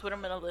 that's what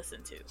I'm gonna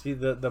listen to. See,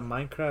 the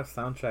Minecraft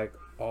soundtrack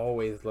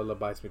always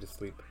lullabies me to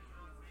sleep.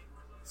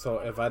 So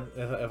if I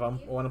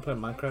want to play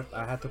Minecraft,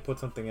 I have to put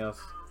something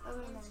else.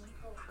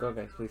 Go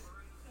guys, please.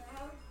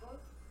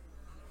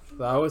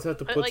 So I always have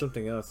to But, put like,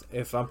 something else.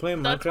 If I'm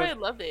playing That's why I Minecraft,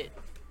 love it.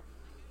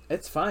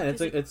 it's fine.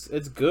 It's like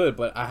it's good,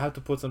 but I have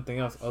to put something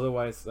else.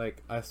 Otherwise,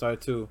 like I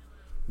start to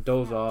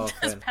doze off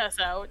Just and pass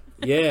out.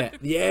 yeah,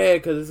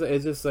 because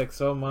it's just like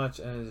so much,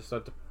 and I just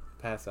start to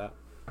pass out.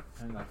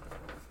 Hang on.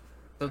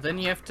 So then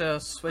you have to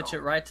switch it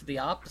right to the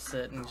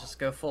opposite and just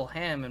go full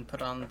ham and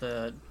put on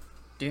the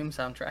Doom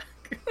soundtrack.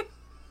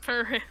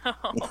 For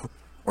real.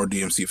 Or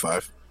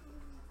DMC5.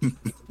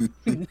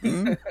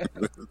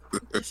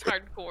 Just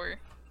hardcore.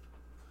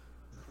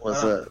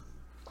 What's up?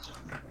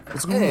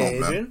 What's going Hey, on,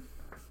 man? Adrian.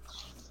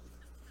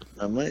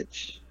 Not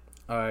much.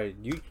 All right,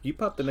 you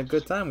popped in a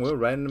good time. We're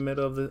right in the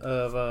middle of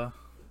the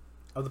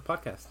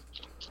podcast.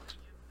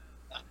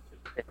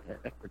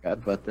 I forgot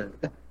about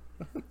that.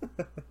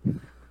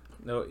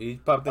 No, you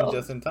popped in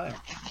just in time.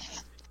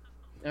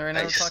 And right now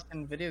we're Nice.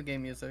 talking video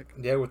game music.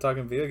 Yeah, we're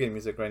talking video game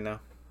music right now.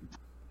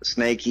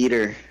 Snake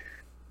Eater.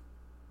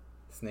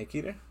 Snake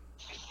Eater.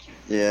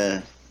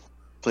 Yeah.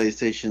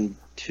 PlayStation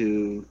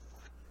 2.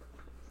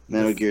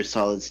 Metal Gear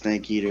Solid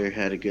Snake Eater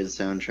had a good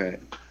soundtrack.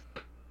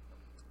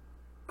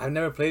 I've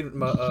never played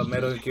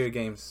Metal Gear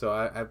games, so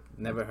I've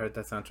never heard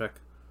that soundtrack.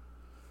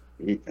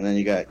 And then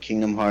you got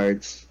Kingdom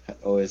Hearts.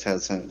 Always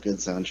had some good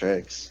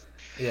soundtracks.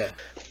 Yeah,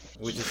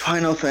 which is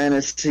Final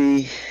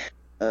Fantasy.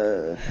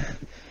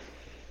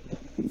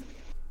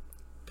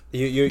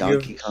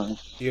 Donkey Kong.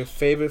 your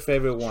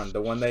favorite one,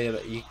 the one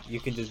that you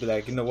can just be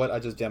like, you know what, I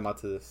just jam out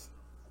to this.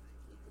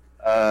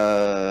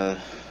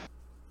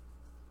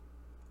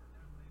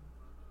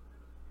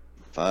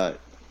 Fuck.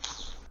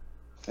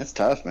 That's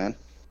tough, man.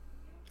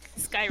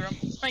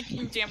 Skyrim. I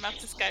can jam out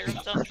to Skyrim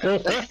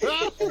soundtrack.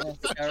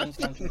 Skyrim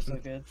soundtrack's so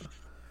good.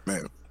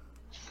 Man.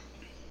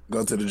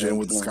 Go to the gym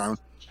with the Skyrim.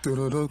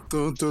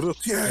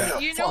 Yeah.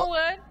 You know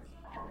what?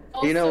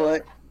 You know Also,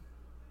 what?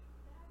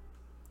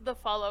 The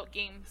Fallout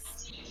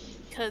games.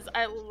 Because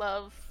I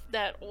love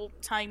that old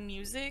time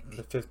music.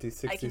 The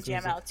 50s, 60s I can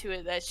jam music. out to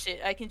it. That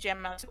shit. I can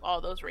jam out to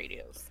all those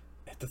radios.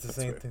 It does the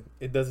same thing.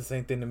 It does the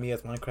same thing to me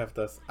as Minecraft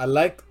does. I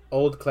like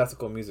old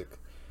classical music,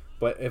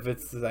 but if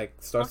it's like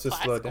starts to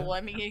slow Classical. down,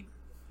 I mean,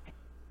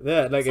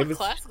 yeah, like it's if not it's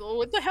classical.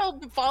 What the hell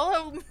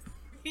Fallout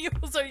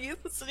radios are you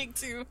listening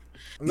to?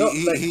 no,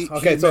 like,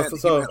 okay, he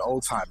so meant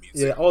old time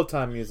music. yeah, old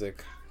time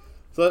music.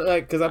 So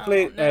like, cause I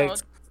played no. like,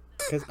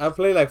 cause I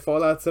played like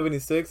Fallout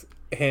 76,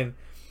 and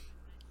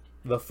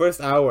the first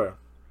hour,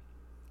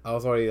 I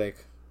was already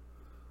like,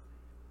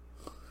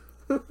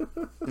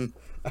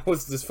 I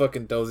was just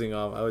fucking dozing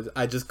off.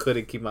 I just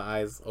couldn't keep my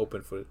eyes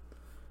open for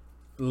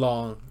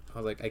long. I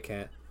was like, I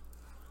can't.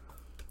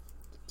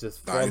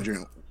 Just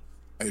Adrian,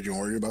 what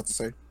were you about to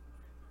say?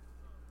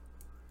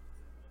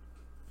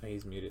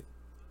 He's muted.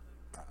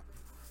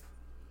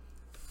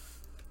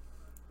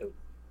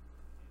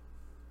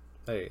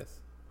 There he is.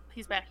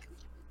 He's back.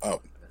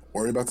 Oh,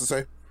 what were you about to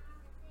say?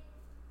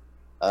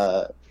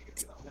 A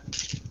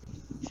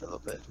little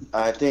bit.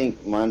 I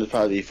think mine would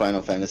probably be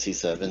Final Fantasy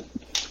 7.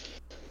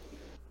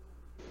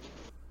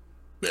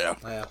 Yeah.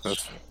 Yeah,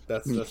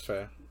 That's that's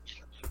fair.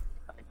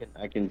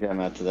 I can jam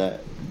out to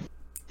that.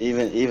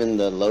 Even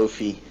the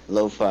lo-fi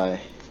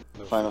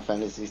Final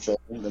Fantasy 7,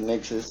 the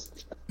mixes,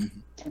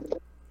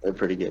 they're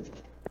pretty good.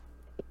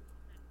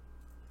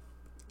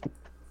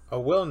 A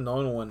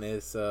well-known one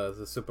is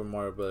the Super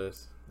Mario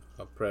Brothers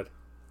Pred.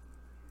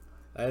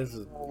 That is,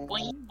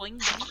 Boing, boing,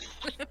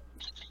 boing.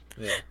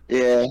 yeah.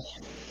 Yeah.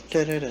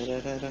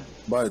 Da-da-da-da-da-da.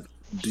 But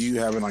do you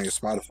have it on your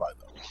Spotify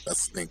though?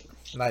 That's the thing.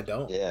 And I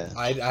don't. Yeah.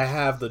 I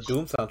have the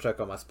Doom soundtrack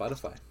on my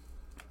Spotify.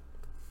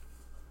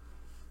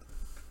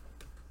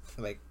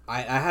 Like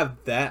I have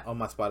that on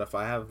my Spotify.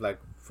 I have like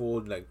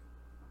full like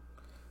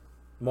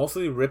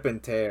mostly rip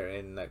and tear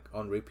and like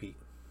on repeat.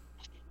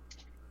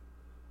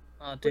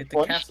 Oh, dude, the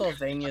Which one?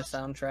 Castlevania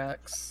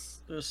soundtracks,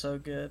 they're so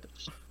good.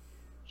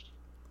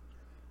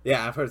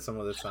 Yeah, I've heard some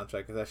of the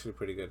soundtrack. It's actually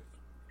pretty good.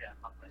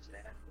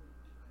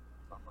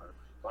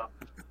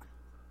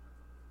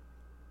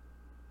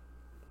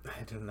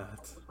 I do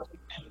not.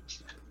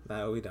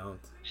 No, we don't.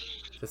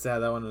 Just add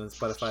that one on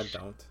Spotify.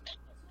 Don't.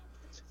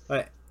 All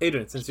right,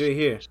 Adrian. Since you're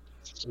here,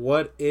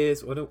 what did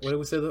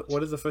we say?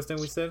 What is the first thing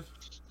we said?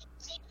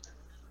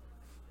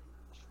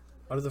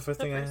 What is the first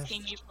The thing I first asked?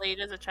 game you played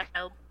as a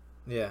child.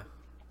 Yeah.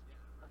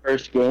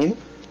 First game?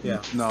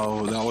 Yeah.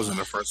 No, that wasn't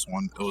the first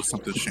one. It was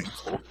something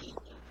shameful.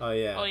 Oh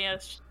yeah. Oh yeah,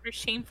 your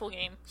shameful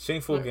game.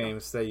 Shameful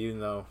games that you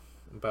know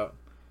about.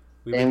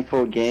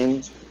 Shameful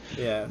games?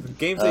 Yeah,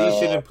 games that you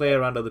shouldn't play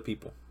around other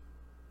people.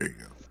 There you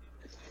go.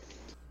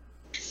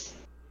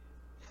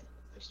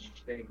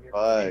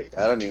 Fuck,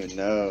 I don't even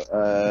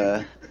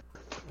know.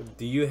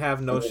 Do you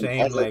have no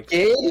shame? As Like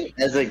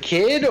as a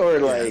kid, or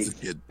Yeah, like as a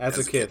kid. as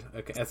a kid?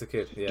 Okay, as a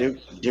kid. Yeah.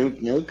 Duke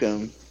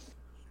Nukem?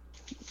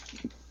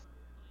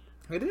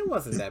 It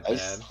wasn't that I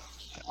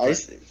bad.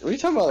 s- what are you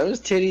talking about? There was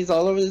titties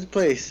all over the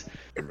place.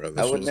 Yeah, bro, I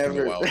this would was kinda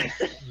never. wild.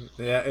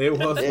 Yeah, it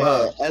was Yeah,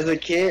 wild. as a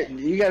kid,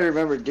 you gotta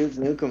remember Duke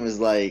Nukem is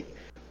like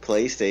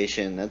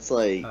PlayStation. That's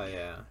like, Oh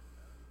yeah.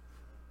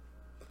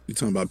 You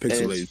talking about and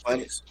pixelated it's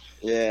funny. titties.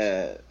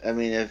 Yeah, I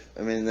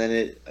mean, then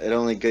it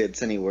only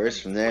gets any worse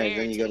from there. Weird.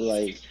 Then you go to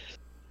like,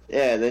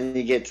 yeah, then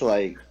you get to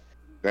like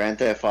Grand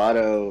Theft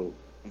Auto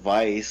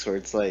Vice, where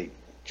it's like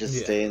just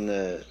Yeah. stay in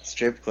the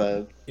strip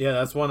club. Yeah,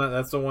 that's one.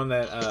 That's the one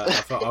that I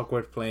felt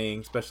awkward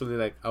playing, especially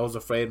like I was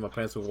afraid my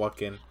parents would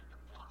walk in.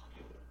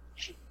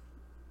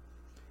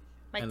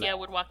 My And dad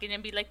would walk in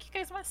and be like, "You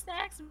guys want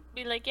snacks?" And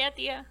be like, "Yeah,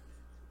 Tia."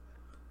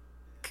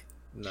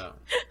 No,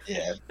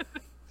 Yeah,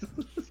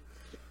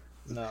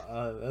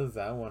 no, that was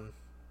that one.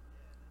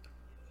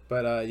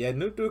 But yeah,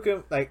 Nuke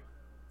Nukem, like,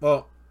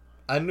 well,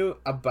 I knew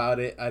about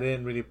it. I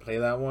didn't really play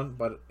that one,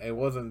 but it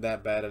wasn't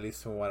that bad, at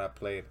least from what I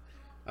played.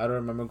 I don't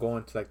remember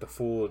going to like the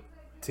full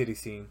titty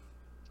scene.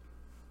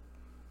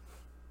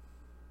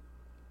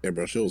 Yeah,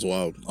 bro, shit was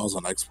wild. I was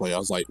on X Play. I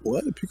was like,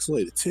 what?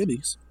 Pixelated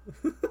titties?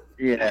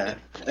 yeah.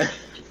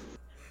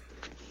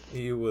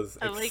 He was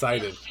I like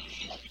excited.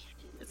 it.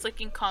 It's like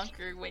in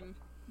Conquer when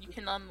you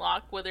can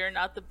unlock whether or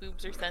not the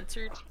boobs are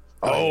censored.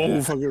 Oh,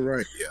 yeah. fucking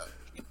right.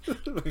 Yeah.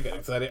 We got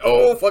excited.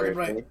 Oh, fucking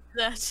right.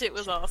 That shit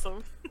was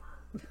awesome.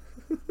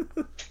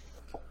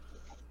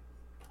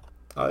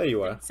 Oh, there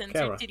you are. Censored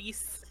Camera.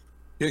 titties.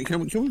 Yeah, can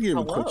we give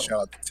a Hello. quick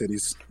shout out to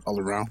titties all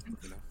around?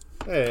 You know,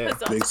 Yeah,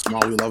 That's big, awesome.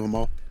 small, we love them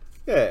all.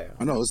 yeah.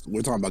 I know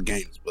we're talking about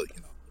games, but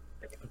you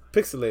know,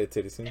 Pixelated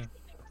titty scene.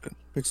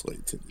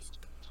 pixelated titties.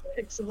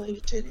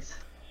 Pixelated titties.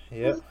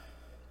 Yep.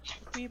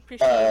 We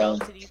appreciate all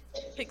titties.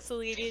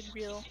 Pixelated,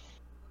 real.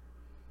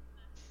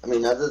 I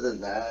mean, other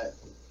than that,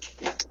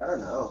 I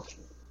don't know.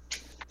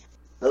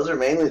 Those are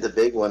mainly the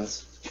big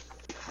ones.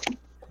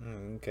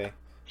 Okay.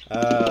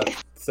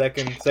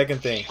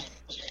 Second thing.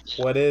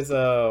 What is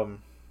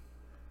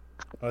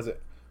what is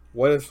it?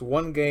 What is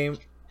one game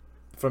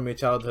from your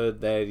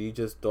childhood that you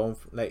just don't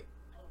like,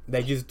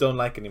 that you just don't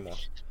like anymore?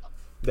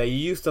 That you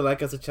used to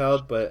like as a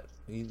child, but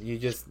you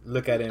just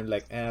look at it and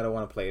like, I don't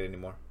want to play it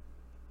anymore.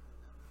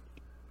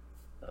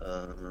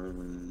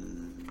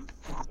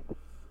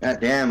 God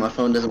damn, my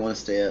phone doesn't want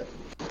to stay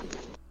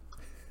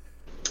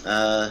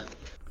up.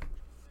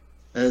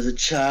 As a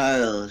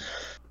child,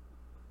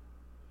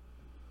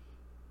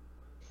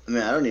 I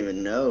mean, I don't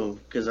even know,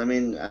 because I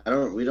mean,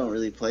 we don't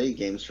really play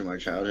games from our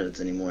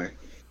childhoods anymore.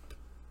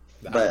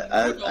 But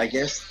I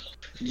guess,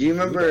 do you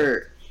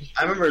remember?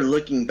 I remember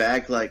looking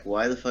back, like,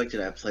 why the fuck did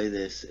I play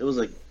this? It was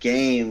a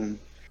game.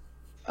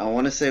 I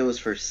want to say it was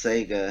for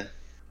Sega,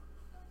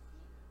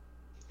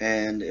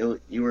 and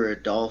you were a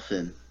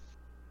dolphin.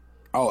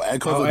 Oh,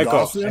 Echo Oh, the Echo.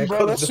 Dolphin, Echo bro.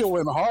 the That shit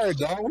went hard,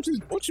 dog.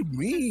 What you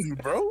mean,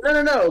 bro?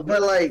 No,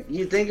 but like,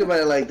 you think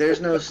about it, like,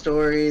 there's no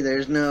story,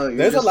 there's you're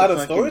There's a just lot of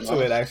fucking story to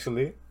dolphin. it,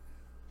 actually.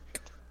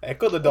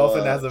 Echo the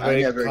Dolphin has a I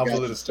very never got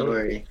convoluted the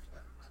story.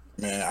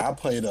 Man, I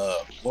played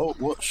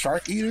what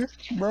Shark Eater,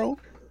 bro.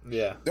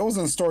 Yeah. There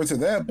wasn't a story to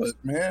that, but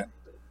man,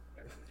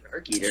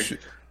 Shark Eater. shit.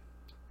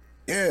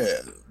 Yeah,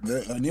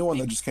 a new one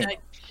that just came out.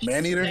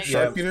 Man Eater,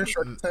 Shark Eater,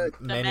 Shark Attack.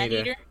 The man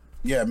eater.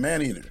 Yeah,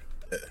 Man Eater.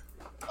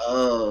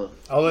 Oh.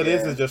 All it yeah.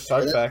 is just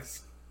shark Yeah.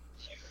 facts.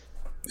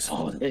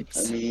 I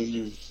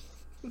mean,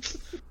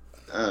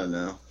 I don't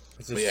know.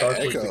 It's just Yeah, Shark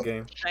Week, Echo. the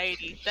game.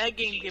 Anxiety. That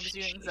game gives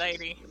you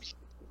anxiety.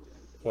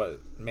 What,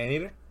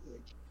 Man-Eater?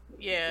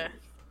 Yeah.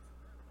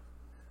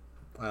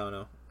 I don't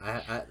know.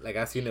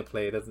 I've seen it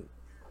play. It doesn't.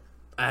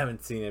 I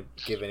haven't seen it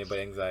give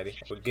anybody anxiety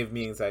or give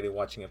me anxiety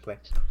watching it play.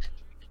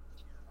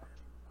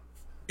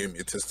 Give me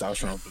a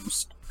testosterone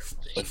boost.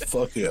 Like,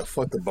 fuck yeah,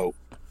 fuck the boat.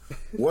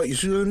 What, you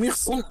shooting me?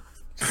 You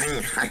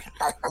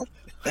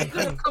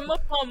gonna come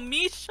up on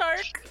me,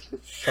 shark?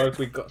 Shark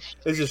Week.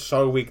 It's just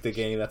Shark Week, the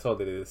game. That's all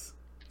it is.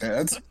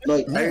 That's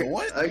Like, man,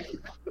 what?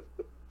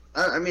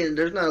 I mean,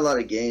 there's not a lot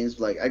of games.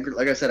 Like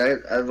I said,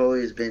 I've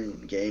always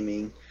been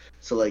gaming.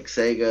 So like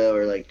Sega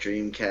or like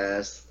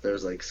Dreamcast, there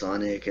was like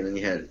Sonic, and then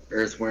you had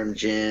Earthworm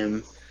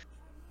Jim.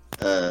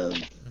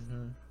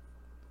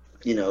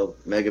 You know,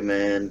 Mega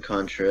Man,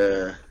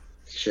 Contra,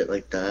 shit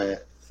like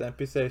that.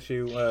 Sampi said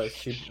she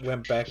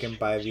went back and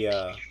buy the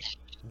I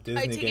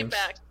Disney take games. it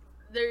back.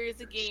 There is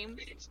a game,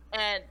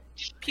 and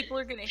people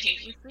are gonna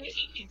hate me for it,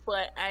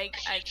 but I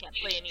can't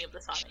play any of the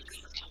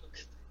Sonics.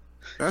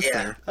 That's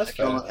fair. That's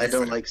fair. I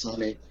don't like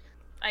Sonic.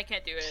 I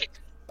can't do it.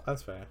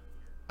 That's fair.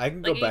 I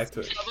can Like, go back I to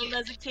used it. to love them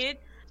as a kid.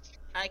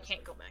 I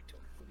can't go back to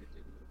them.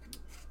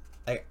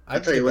 I I'll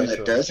tell you one back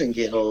that to it. doesn't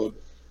get old.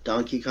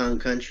 Donkey Kong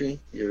Country,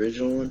 the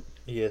original one.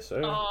 Yes,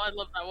 sir. Oh, I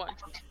love that one.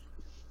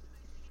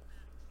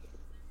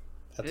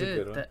 That's a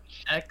good one. The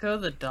Echo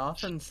the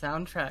Dolphin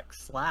soundtrack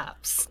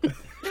slaps. Dude,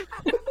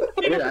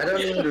 I don't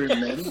even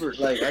remember.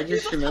 Like, I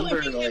just remember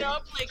Looking it like.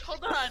 up, like,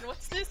 hold on,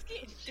 what's this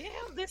game?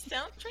 Damn, this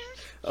soundtrack.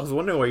 I was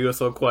wondering why you were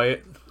so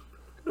quiet.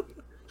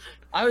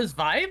 I was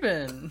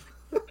vibing.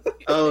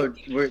 Oh,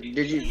 did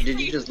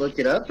you just look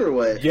it up or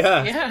what?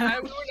 Yeah. Yeah. I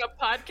wrote a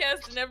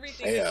podcast and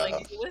everything. Hey, and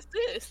like, what's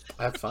this?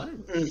 That's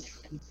fine.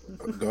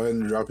 Go ahead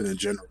and drop it in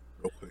general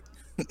real quick.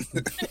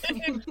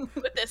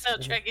 Put that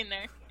soundtrack in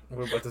there.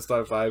 We're about to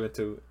start vibing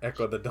to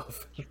Echo the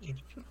Dolphin.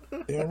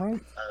 Yeah, right.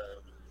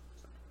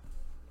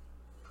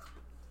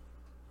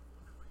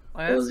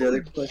 Well, What was the that's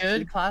other some question?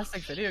 good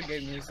classic video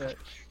game music.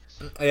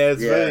 Yeah,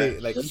 it's very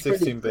like it's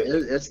 16-bit.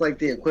 It's like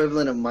the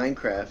equivalent of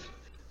Minecraft.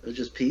 It was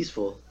just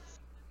peaceful.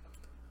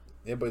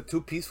 Yeah, but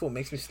too peaceful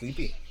makes me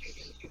sleepy.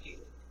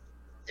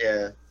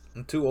 Yeah.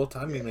 And too old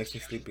timey makes me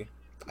sleepy.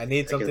 I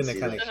need I something can to see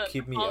kind that. of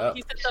keep me He up.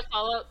 said the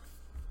Fallout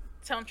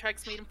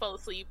soundtracks made him fall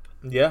asleep.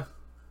 Yeah.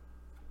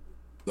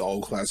 The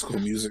old classical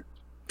music.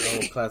 Oh,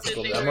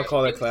 classical. I'm gonna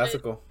call it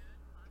classical.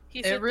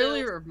 He said It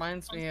really the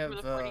reminds me of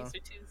recordings are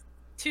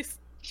too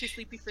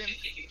sleepy for him.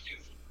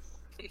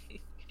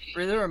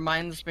 really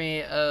reminds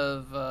me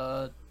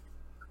of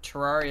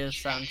Terraria's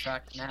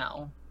soundtrack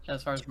now,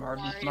 as far as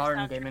modern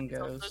Terraria's gaming soundtrack is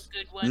also goes. a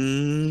good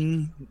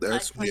one.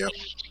 That's I yeah.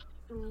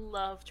 fucking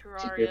love It's a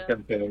Terraria. good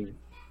comparison.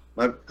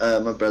 My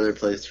brother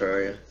plays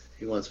Terraria.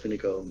 He wants me to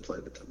go and play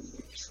with him.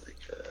 It's like,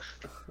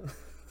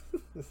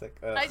 It's like,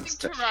 I think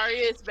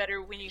Terraria is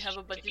better when you have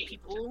a bunch of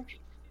people to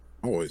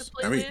Always.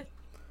 play I mean,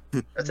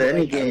 with. that's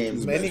any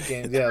game. many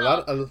games. Yeah, a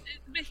lot of.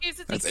 But here's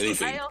the That's thing.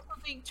 anything. I also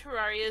think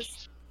Terraria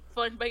is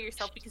fun by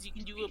yourself because you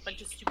can do a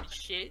bunch of stupid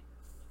shit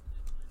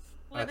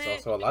with That's it.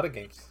 also a lot of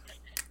games.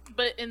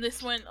 But in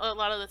this one, a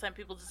lot of the time,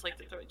 people just like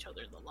to throw each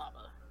other in the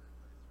lava.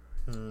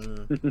 I Or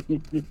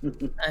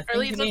at think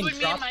least you that's mean what me and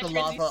drop my the friends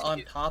lava used to on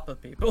do. top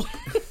of people.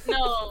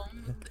 No.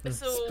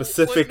 So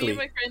Specifically. what me and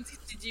my friends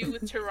used to do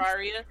with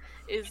Terraria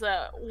is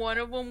one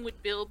of them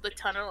would build the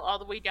tunnel all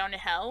the way down to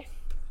hell.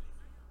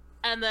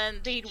 And then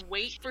they'd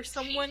wait for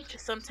someone,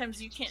 because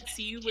sometimes you can't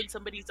see you when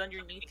somebody's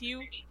underneath you.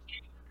 Yeah.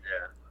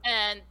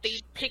 And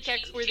they'd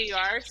pickaxe where they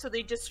are, so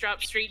they just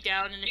drop straight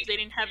down, and if they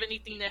didn't have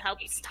anything to help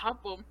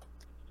stop them,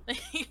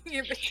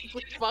 you're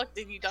basically fucked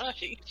and you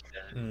die.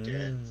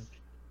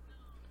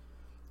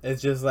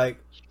 It's just like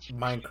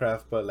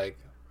Minecraft, but like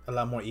a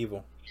lot more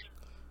evil.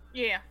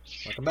 Yeah.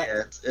 Welcome back.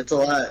 Yeah, it's a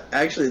lot.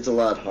 Actually, it's a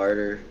lot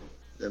harder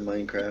than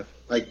Minecraft.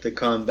 Like the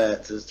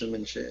combat system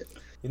and shit.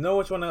 You know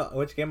which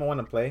game I want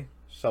to play?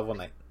 Shovel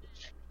Knight.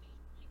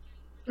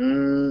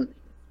 Never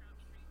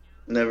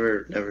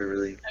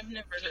really. I've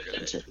never heard of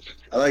it.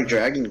 I like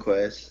Dragon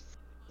Quest.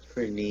 It's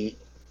pretty neat.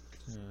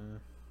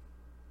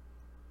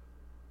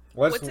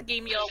 What's a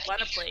game y'all want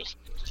to play?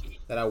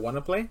 that I want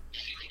to play?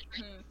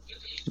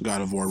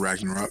 God of War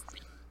Ragnarok.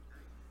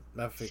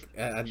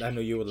 I know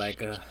you would like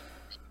that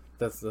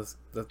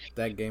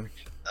game.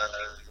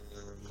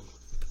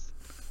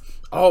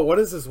 Oh, what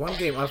is this one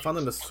game I found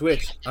on the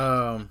Switch?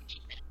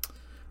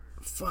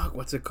 Fuck,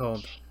 what's it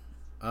called?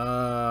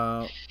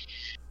 Let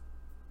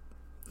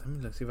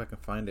me see if I can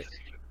find it.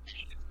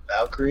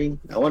 Valkyrie?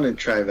 I want to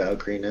try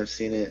Valkyrie. I've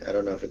seen it. I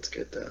don't know if it's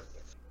good though.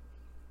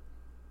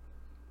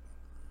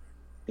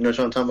 You know what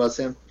I'm talking about,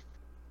 Sam?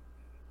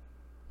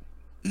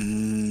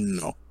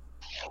 No.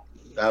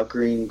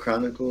 Valkyrie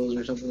Chronicles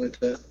or something like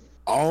that.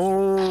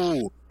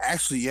 Oh,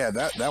 actually, yeah,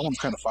 that one's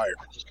kind of fire.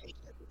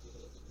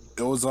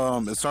 It was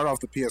it started off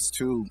the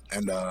PS2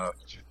 and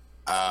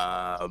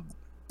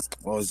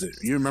what was it?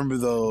 You remember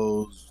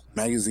those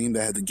magazine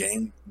that had the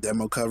game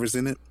demo covers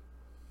in it?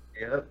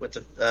 Yep, with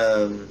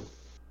the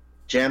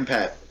Jam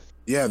Pack.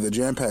 Yeah, the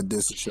Jam Pad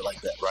disc and shit like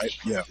that, right?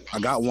 Yeah, I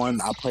got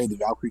one. I played the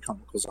Valkyrie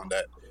Chronicles on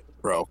that,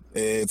 bro.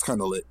 It's kind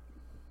of lit.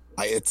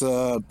 It's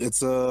a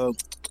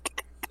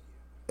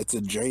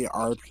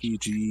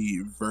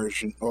JRPG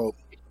version. Oh, of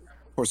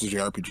course, it's a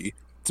JRPG.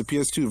 It's a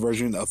PS2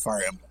 version of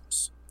Fire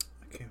Emblems.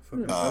 I can't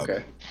fucking.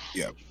 Okay.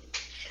 Yeah,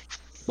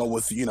 but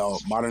with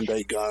modern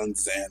day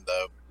guns and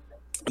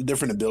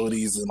different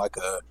abilities and like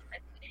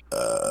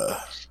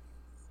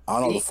I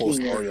don't know the full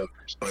story of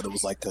it, but it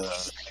was like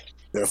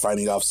they're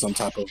fighting off some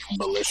type of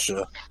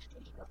militia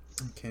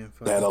I can't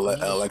that had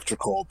fucking.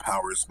 electrical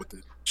powers with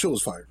it. Shit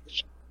was fire.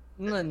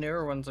 And the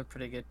newer ones are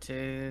pretty good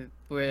too,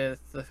 with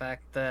the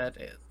fact that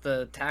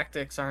the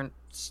tactics aren't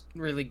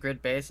really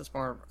grid based; it's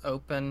more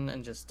open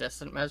and just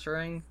distance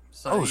measuring.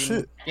 So you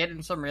Shit. get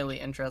in some really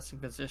interesting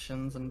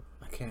positions. And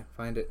I can't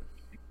find it.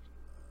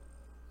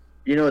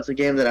 You know, it's a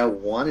game that I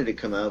wanted to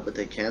come out, but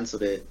they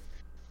canceled it.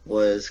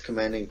 Was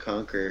Command and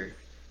Conquer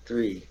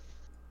 3.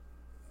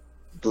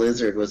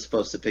 Blizzard was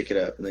supposed to pick it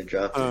up and they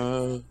dropped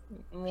it.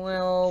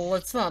 Well,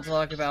 let's not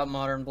talk about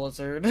modern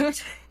Blizzard. You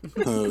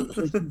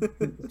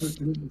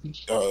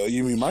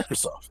mean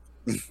Microsoft?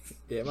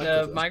 Yeah,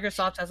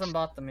 Microsoft hasn't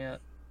bought them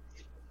yet.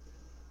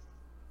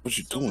 What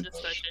you Still doing?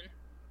 discussion.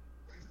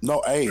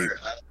 No, hey.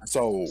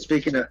 So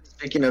Speaking of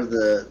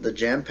the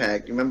jam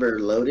pack, you remember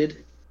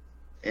Loaded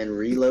and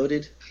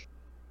Reloaded?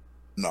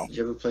 no. Did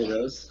you ever play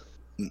those?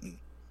 Mm-mm.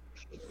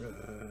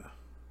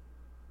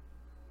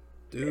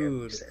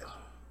 Dude,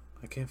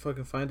 I can't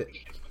fucking find it.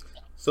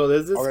 So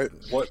there's this. Okay,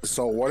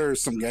 what are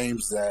some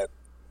games that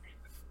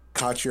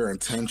caught your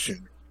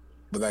attention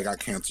but that got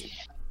canceled?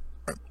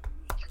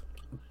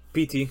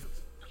 PT.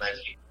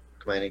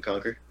 Command and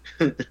Conquer.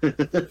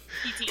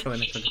 PT. Come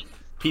on,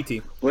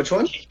 PT. Which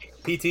one?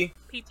 PT.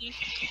 PT.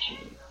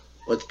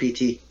 What's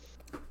PT?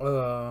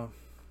 The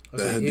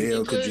Okay,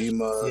 Hideo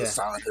Kojima Yeah.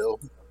 Silent Hill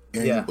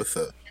game Yeah. with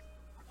the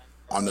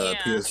on the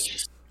Yeah.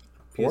 PS4.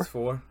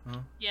 PS4.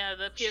 Yeah,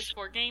 the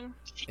PS4 game.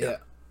 Yeah.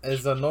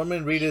 It's a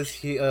Norman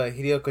Reedus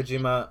Hideo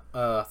Kojima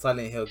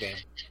Silent Hill game.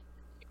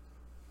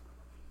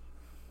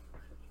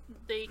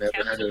 They Never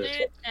heard of canceled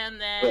it. it, and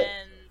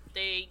then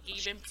they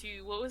gave him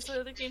to what was the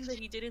other game that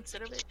he did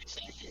instead of it?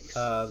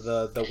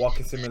 The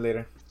walking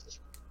simulator.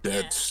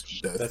 That's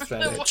Stranding. Death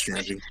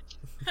Stranding.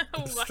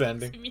 Walking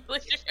Stranding.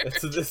 Simulator.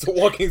 It's a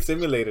walking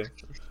simulator.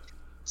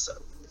 So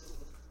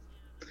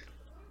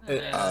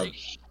Uh,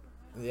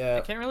 Yeah.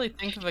 I can't really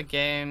think of a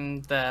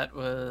game that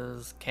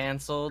was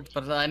canceled,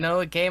 but I know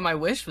a game I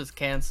wish was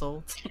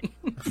canceled.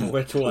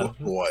 Which one?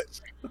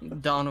 What?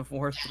 Dawn of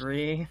War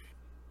 3.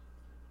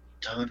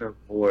 Dawn of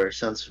War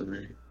sounds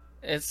familiar.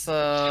 It's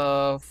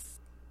a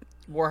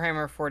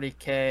Warhammer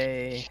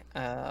 40k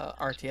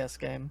RTS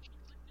game.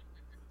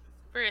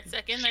 for a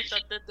second, I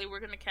thought that they were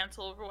gonna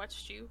cancel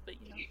Overwatch 2, but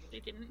they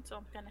didn't, so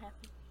I'm kind of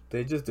happy.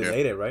 They just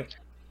delayed it, right?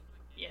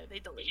 Yeah, they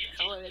delayed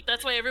the hell out of it.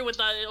 That's why everyone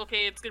thought,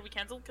 okay, it's gonna be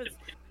canceled, because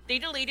they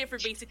delayed it for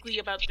basically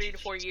about 3 to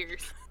 4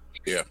 years.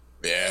 Yeah,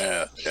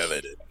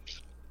 they did.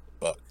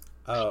 Fuck.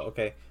 Oh,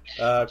 okay.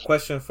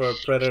 Question for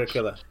Predator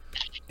Killer.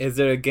 Is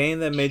there a game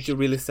that made you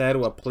really sad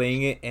while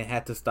playing it and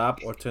had to stop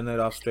or turn it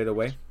off straight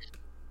away?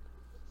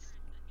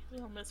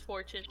 Little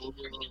Misfortune.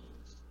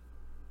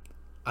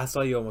 I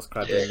saw you almost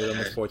cry during Little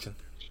Misfortune.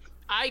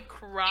 I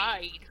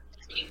cried.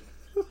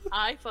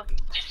 I fucking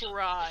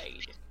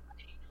cried.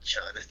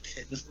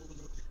 Jonathan.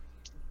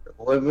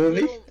 What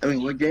movie? I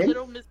mean, what game?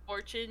 Little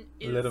Misfortune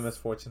is... Little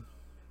Misfortune.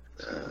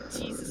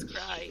 Jesus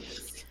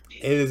Christ.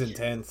 It is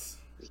intense.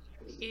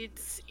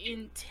 It's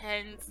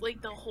intense.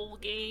 Like, the whole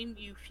game,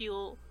 you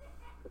feel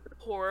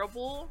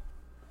horrible.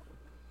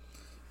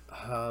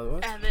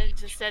 And then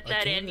just at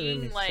that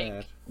ending,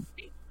 like,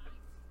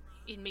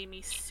 it made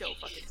me so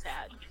fucking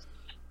sad.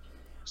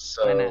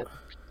 So,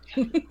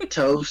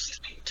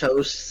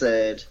 Toast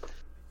said,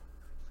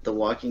 The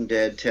Walking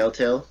Dead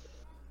Telltale.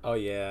 Oh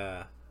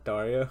yeah,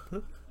 Dario.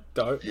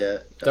 Yeah,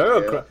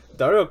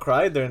 Dario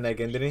cried during that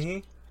game, didn't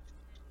he?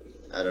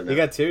 I don't know. He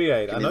got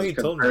teary-eyed. I know he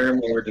told me.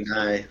 Confirm or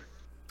deny.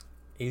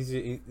 He's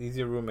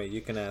your roommate.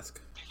 You can ask.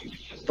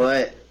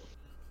 But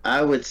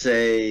I would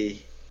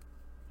say,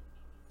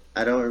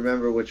 I don't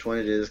remember which one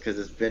it is because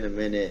it's been a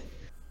minute,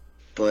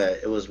 but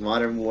it was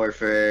Modern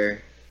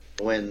Warfare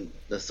when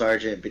the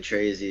sergeant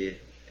betrays you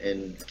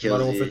and kills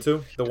Modern you. Warfare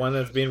 2, the one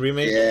that's being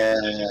remade.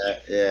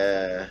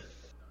 Yeah.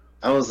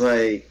 I was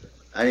like,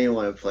 I didn't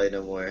want to play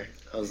no more.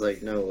 I was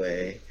like, no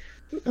way.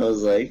 No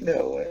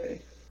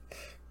way.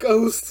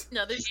 Ghost.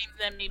 Another game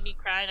that made me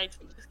cry, and I just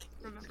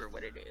can't remember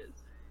what it is.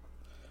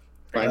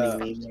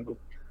 Finding Nemo.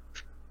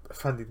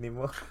 Finding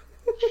Nemo.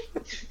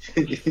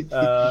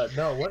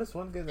 No, what is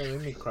one game that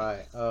made me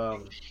cry?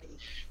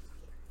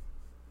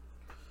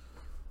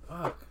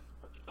 Fuck.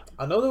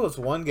 I know there was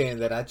one game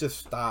that I just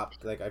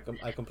stopped. Like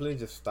I completely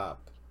just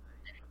stopped.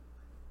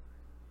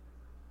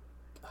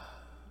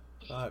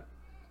 Fuck.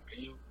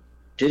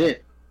 Didn't.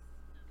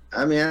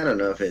 I mean, I don't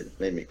know if it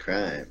made me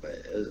cry, but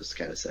it was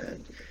kind of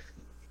sad.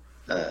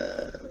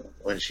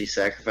 When she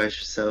sacrificed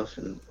herself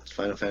in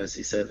Final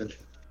Fantasy VII.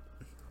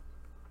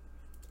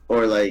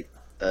 Or like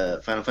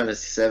Final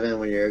Fantasy VII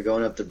when you're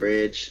going up the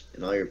bridge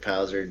and all your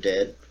pals are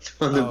dead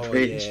on the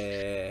bridge.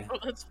 Yeah.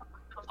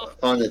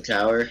 On the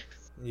tower.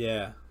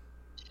 Yeah.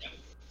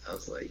 I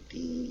was like,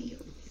 damn.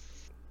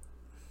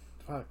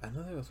 Fuck, I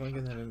know there was one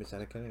game that made me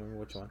sad. I can't remember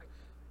which one.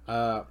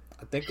 I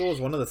think it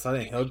was one of the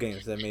Silent Hill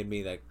games that made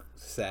me like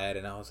sad,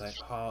 and I was like,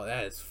 "Oh,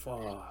 that is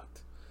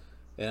fucked."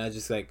 And I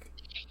just like,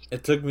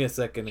 it took me a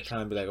second to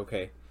kind of be like,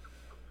 "Okay,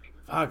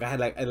 fuck."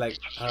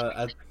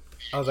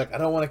 I was like, I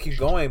don't want to keep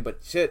going, but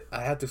shit,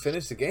 I have to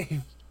finish the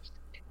game.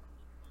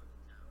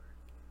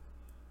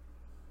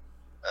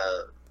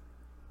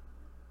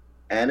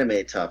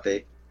 Anime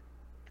topic.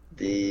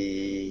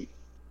 The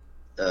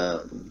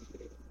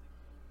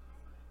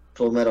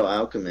Full Metal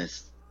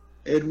Alchemist.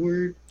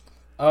 Edward.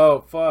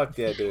 Oh fuck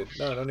yeah, dude!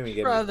 No, don't even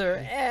get Brother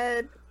me.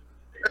 Ed.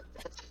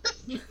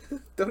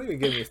 Don't even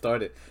get me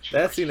started.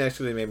 That scene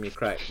actually made me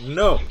cry.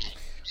 No,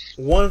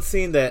 one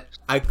scene that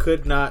I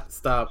could not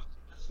stop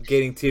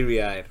getting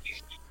teary-eyed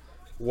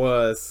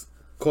was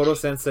Koro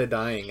Sensei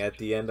dying at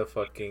the end of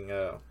fucking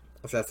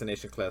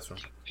Assassination Classroom.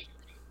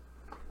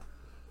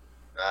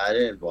 I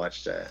didn't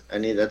watch that.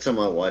 That's on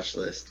my watch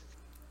list.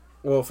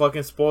 Well,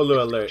 fucking spoiler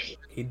alert.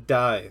 He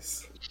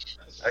dies.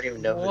 I don't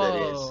even know who that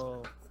is.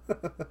 Whoa.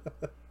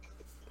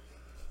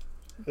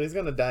 He's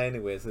gonna die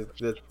anyways.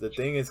 The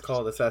thing is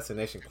called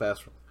Assassination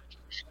Classroom.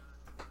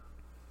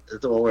 Is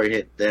it the one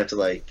where they have to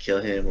like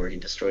kill him, where he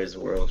destroys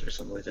the world or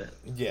something like that?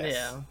 Yes.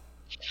 Yeah.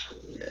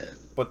 Yeah.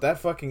 But that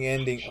fucking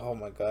ending, oh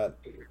my god.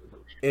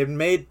 It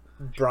made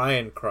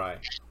Brian cry.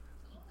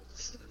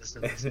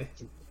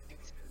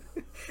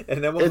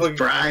 And then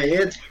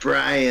It's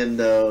Brian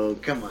though.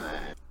 Come on.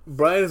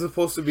 Brian is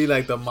supposed to be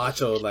like the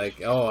macho,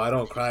 like, oh, I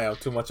don't cry, I'm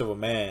too much of a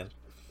man.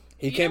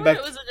 He You came know back.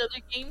 It was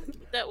another game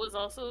that was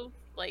also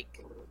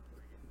like.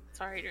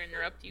 Sorry to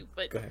interrupt you,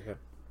 but Go ahead.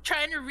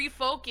 trying to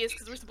refocus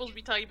because we're supposed to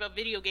be talking about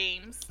video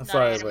games. I'm not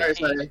sorry, anime.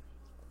 Sorry.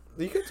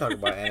 You can talk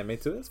about anime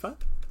too. It's fine.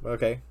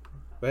 Okay,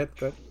 go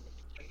ahead.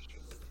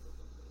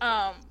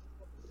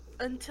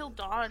 Until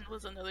Dawn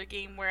was another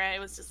game where I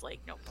was just like,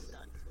 nope, I'm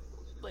done.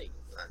 Like,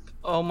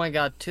 Oh my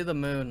god, To the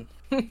Moon.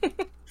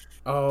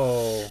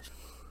 Oh,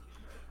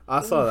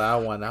 I saw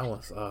that one. That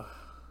was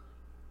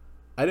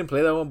I didn't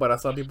play that one, but I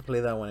saw people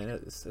play that one, and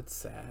it's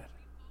sad.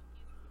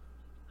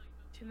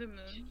 To the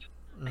Moon.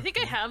 I think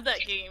I have that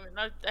game, and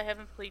I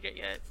haven't played it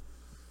yet.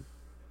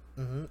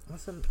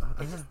 Listen,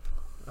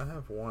 I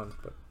have one,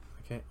 but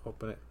I can't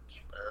open it.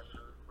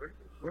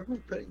 Where am I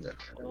putting that?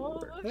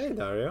 Oh, Hey,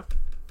 Dario.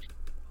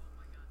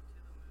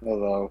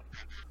 Hello.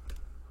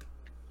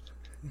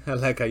 I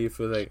like how you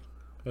feel like,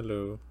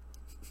 hello.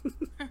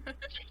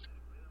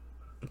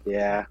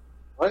 Yeah.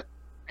 What?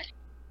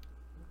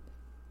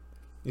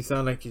 You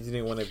sound like you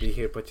didn't want to be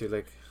here, but you're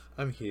like,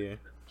 I'm here.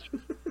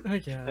 I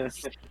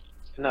guess.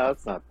 No,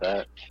 it's not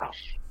that. Oh,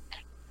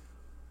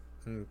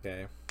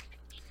 Okay.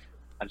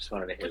 I just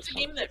wanted to hear what's a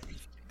something. game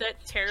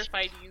that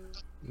terrified you?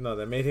 No,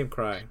 that made him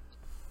cry.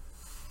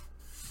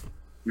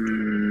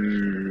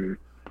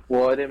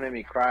 Well, it didn't make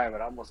me cry,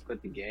 but I almost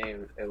quit the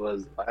game. It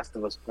was Last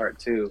of Us Part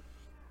 2.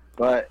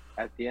 But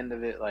at the end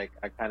of it, like,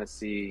 I kind of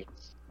see,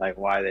 like,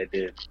 why they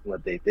did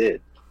what they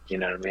did. You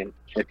know what I mean?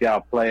 If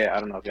y'all play it, I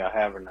don't know if y'all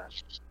have or not.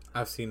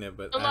 I've seen it,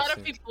 but A lot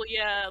of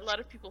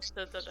people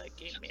said that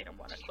game made them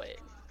want to quit.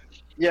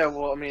 Yeah,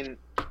 well, I mean,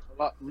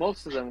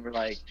 most of them were,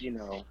 like,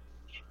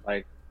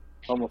 like,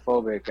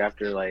 homophobic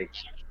after, like,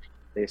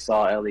 they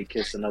saw Ellie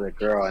kiss another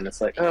girl, and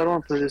it's like, oh, I don't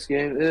want to play this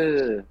game.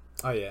 Ugh.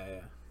 Oh yeah.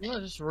 No,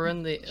 just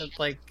ruined the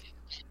like.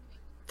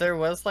 There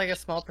was like a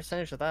small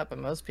percentage of that, but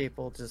most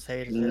people just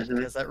hated it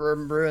because that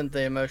ruined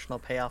the emotional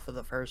payoff of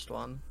the first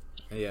one.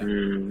 Yeah.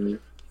 Mm-hmm.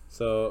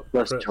 So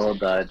Plus, Joel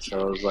died,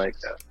 so it was like,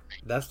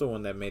 that's the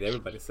one that made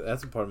everybody sad.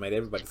 That's the part that made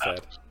everybody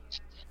sad.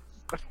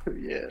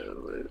 yeah.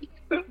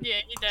 Yeah,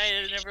 he died,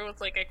 and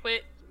everyone's like, I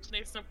quit.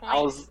 There's no point.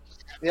 I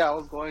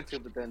was going to,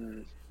 but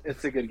then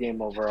it's a good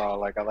game overall.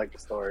 Like, I like the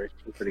story.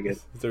 It's pretty good.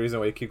 It's the reason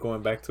why you keep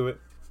going back to it.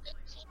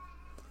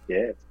 Yeah,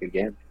 it's a good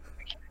game.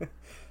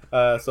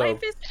 So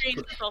Life is Strange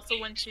is also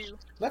one too.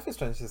 Life is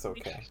Strange is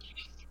okay.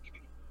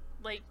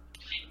 Like,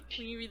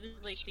 when you really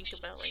like think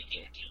about like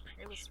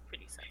it was a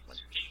pretty sad one.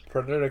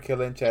 Predator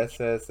Killer in chat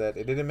says that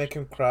it didn't make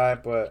him cry,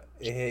 but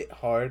it hit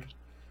hard.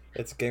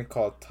 It's a game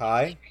called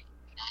Tie,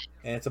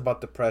 and it's about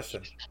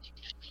depression.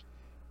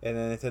 And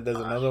then it said there's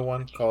another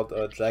one called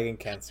Dragon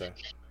Cancer.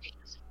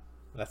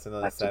 That's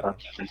another sad one.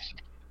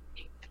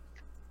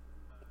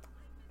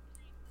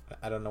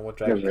 I don't know what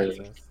Dragon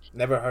Cancer is.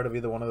 Never heard of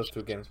either one of those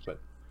two games, but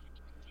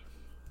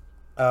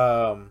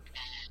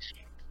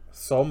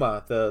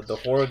Soma, the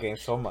horror game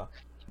Soma,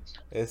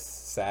 is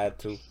sad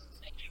too.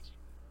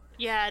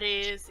 Yeah, it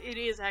is. It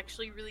is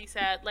actually really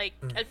sad. Like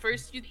at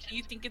first you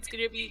think it's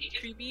gonna be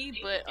creepy,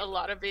 but a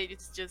lot of it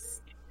is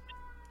just.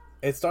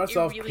 It starts It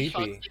off really fucks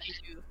creepy.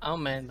 with you. Oh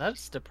man,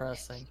 that's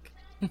depressing.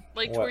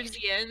 Like What? towards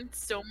the end,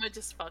 Soma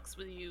just fucks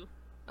with you.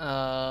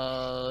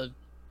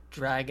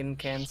 Dragon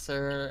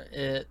Cancer.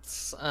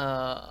 It's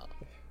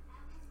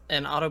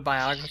an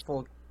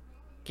autobiographical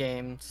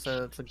game,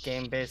 so it's a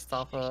game based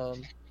off of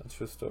That's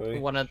true story.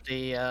 one of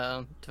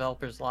the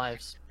developers'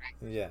 lives.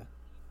 Yeah.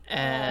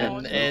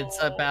 And Oh,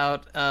 it's no.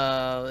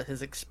 about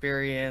his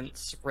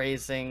experience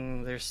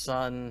raising their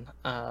son,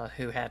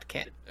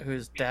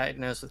 who's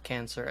diagnosed with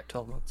cancer at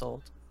 12 months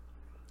old.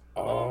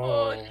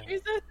 Oh,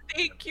 Teresa,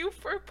 thank you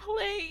for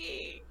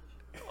playing.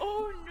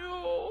 Oh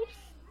no.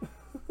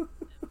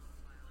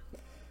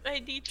 I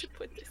need to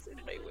put this in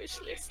my wish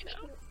list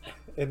now.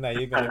 And now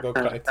you're gonna go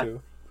cry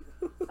too.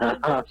 And then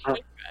I'm gonna cry.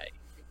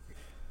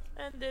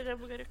 And then I'm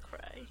gonna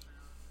cry.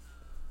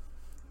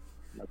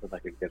 Nothing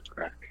like a good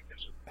crack.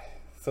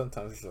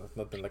 Sometimes it's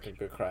nothing like a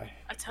good cry.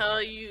 I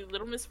tell you,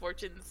 Little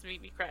Misfortunes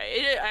made me cry.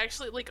 It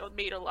actually like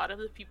made a lot of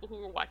the people who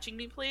were watching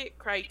me play it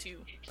cry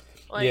too.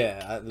 Like,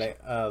 yeah,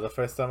 the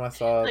first time I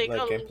saw like,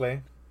 gameplay.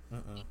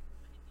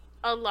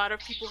 a lot of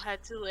people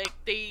had to like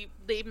they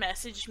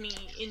messaged me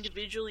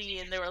individually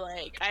and they were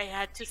like, I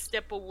had to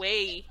step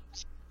away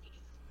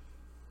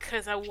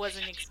because I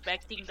wasn't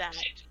expecting that.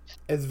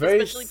 It's very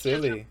Especially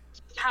silly.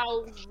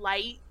 how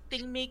light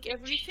they make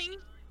everything.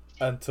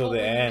 until But the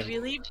when you end.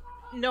 really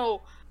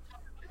no,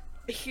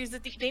 here's the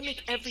thing: they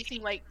make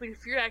everything light, but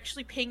if you're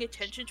actually paying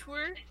attention to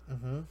her,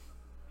 Mm-hmm.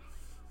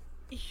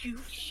 you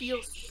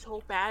feel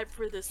so bad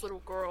for this little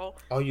girl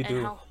Oh, you and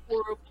do. how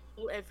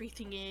horrible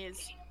everything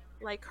is.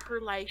 Like her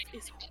life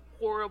is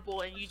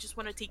horrible, and you just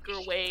want to take her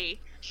away.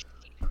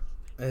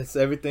 It's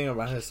everything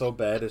around her so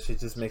bad that she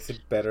just makes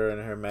it better in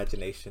her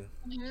imagination.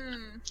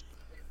 Hmm.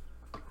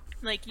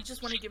 Like you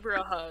just want to give her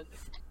a hug.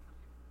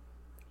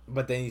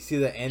 But then you see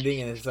the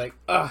ending and it's like,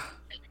 ah,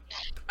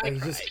 I like, you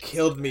cried just so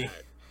killed me. bad.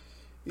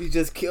 You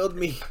just killed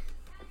me.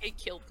 It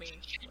killed me.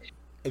 Like,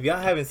 If y'all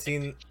haven't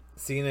seen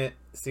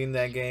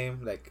that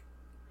game, like,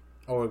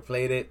 or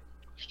played it,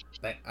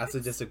 like, I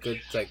suggest a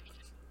good like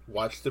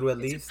watch through at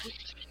it's least. a, It's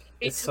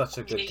it's a such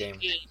a good great game.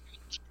 game.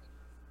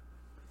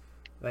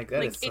 Like that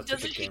Like is it such a good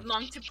doesn't take game.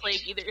 long to play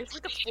either. It's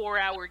like a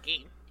 4-hour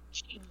game,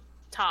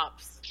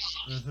 tops.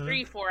 Mm-hmm.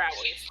 3-4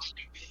 hours.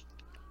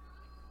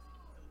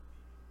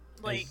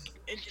 Like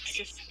it's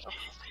just oh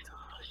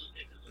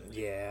my god.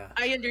 Yeah.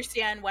 I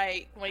understand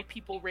why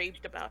people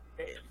raved about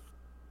it,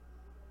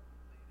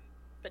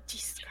 but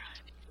Jesus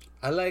Christ.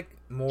 I like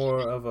more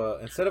of a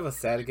instead of a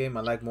sad game.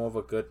 I like more of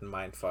a good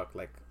mind fuck.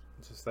 Like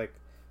just like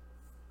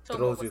Soma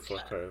throws you was for a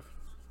that. curve.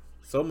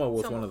 Soma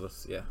was Soma. one of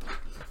those. Yeah.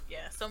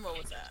 Yeah, Soma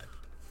was that.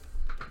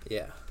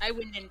 Yeah. I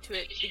went into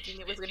it thinking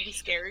it was gonna be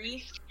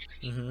scary,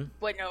 Mm-hmm.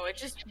 but no, it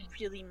just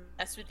really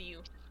messed with you.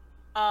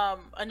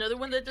 Another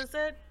one that does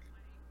that,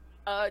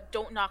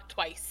 Don't Knock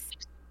Twice.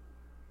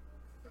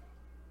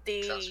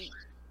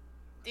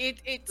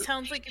 It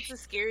sounds like it's a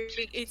scary.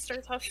 It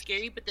starts off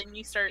scary, but then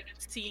you start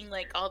seeing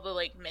like all the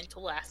like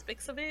mental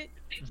aspects of it.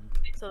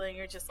 So then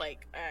you're just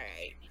like, all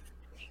right.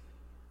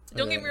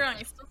 Don't get me wrong,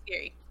 it's still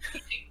scary.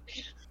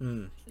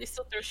 Mm. They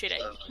still throw shit at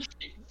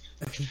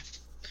you.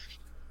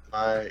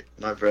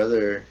 My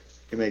brother,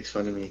 he makes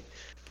fun of me,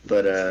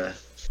 but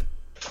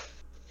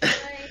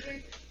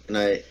and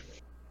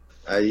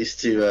I used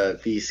to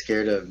be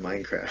scared of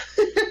Minecraft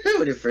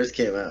when it first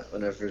came out.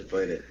 When I first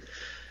played it,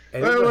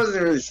 well, I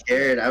wasn't really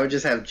scared. I would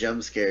just have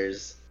jump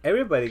scares.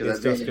 Everybody 'Cause gets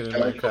I've jump been-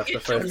 scared in Minecraft the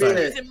Get first jump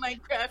time. scares in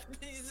Minecraft.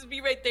 You just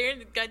be right there,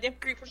 and the goddamn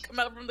creeper come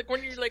out from the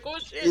corner. You're like, oh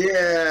shit.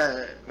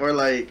 Yeah, or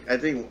like I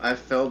think I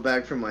fell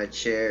back from my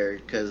chair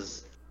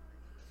because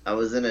I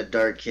was in a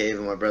dark cave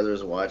and my brother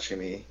was watching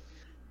me,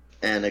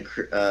 and a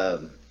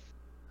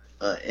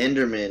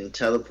Enderman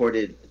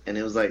teleported and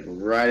it was like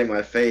right in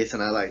my face,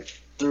 and I like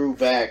threw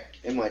back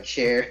in my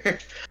chair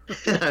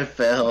and I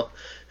fell,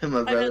 and my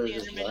I've brother had was the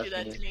just Enderman do watching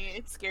that me. to me.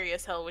 It's scary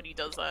as hell when he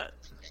does that.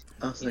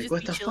 I was You like, just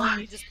what be the chilling, fuck?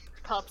 he just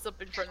pops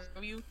up in front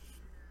of you,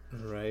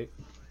 Right.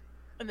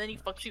 and then he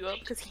fucks you up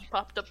because he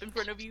popped up in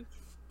front of you.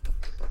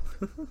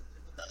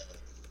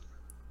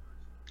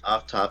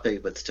 Off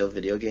topic, but still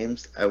video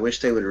games. I wish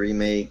they would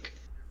remake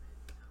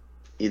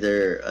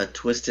either a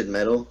Twisted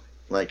Metal,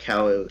 like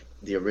how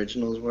the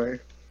originals were,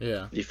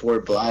 Yeah. before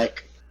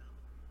Black,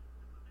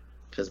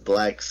 because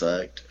Black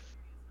sucked.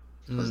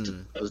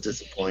 Mm. I was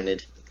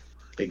disappointed,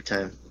 big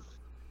time.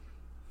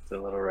 It's a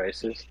little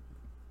racist.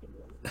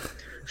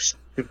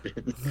 What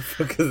the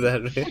fuck is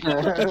that,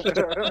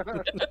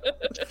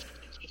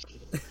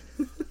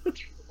 man?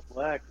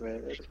 Black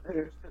man.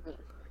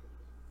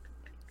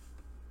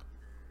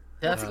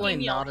 Definitely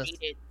Game y'all not as.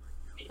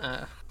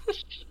 hated.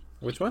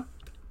 Which one?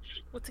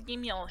 What's a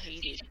game y'all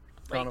hated?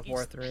 God of you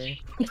War just-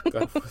 3.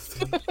 God of War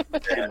 3.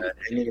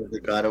 Any of the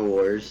God of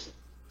Wars.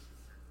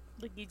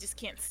 Like you just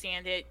can't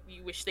stand it.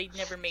 You wish they'd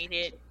never made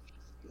it.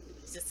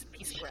 It's just a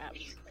piece of crap.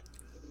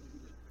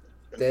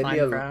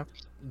 Minecraft.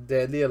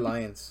 Deadly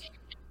Alliance.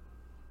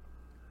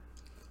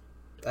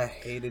 I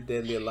hated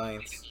Deadly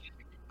Alliance.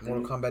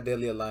 Mortal Kombat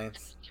Deadly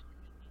Alliance.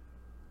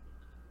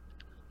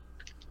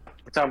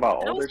 We're talking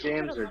about That older was good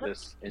games or a lot.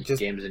 just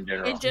games in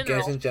general? In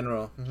general. Games in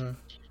general. Mm-hmm.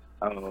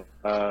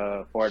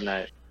 Oh,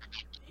 Fortnite.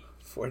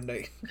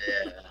 Fortnite.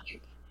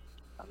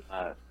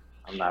 Yeah.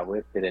 I'm not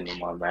with it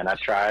anymore, man. I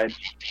tried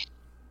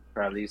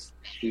for at least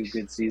 2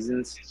 good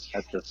seasons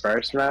at the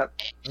first map,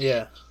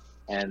 Yeah.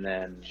 and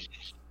then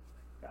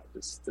I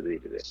just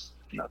deleted it.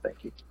 No,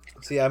 thank you.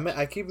 See,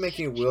 I keep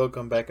making Will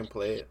come back and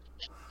play it.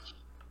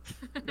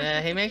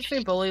 Yeah, he makes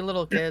me bully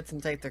little kids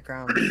and take their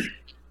crowns.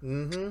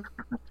 Mm-hmm.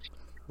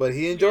 But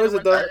he You're enjoys the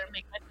it one though. that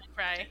make me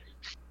cry.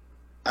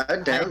 I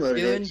downloaded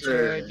do it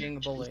enjoy for- being a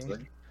bully.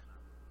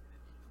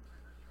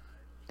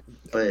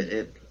 but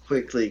it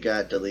quickly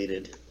got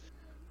deleted.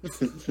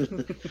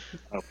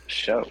 Oh,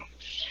 show.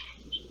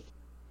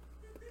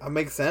 I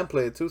make Sam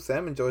play it too.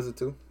 Sam enjoys it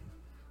too.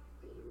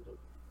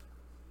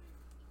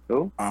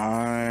 Who?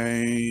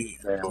 I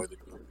Yeah. enjoy the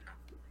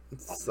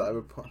It's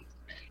Cyberpunk.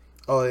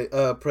 Oh,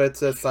 Pred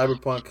said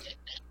Cyberpunk.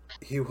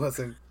 He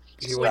wasn't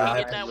Stop.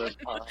 happy. That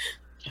one.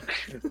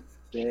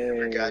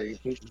 Forgot Yay.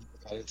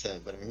 it's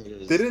him, but I remember it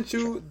was- Didn't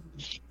you,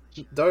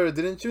 Dario?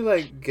 Didn't you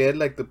like get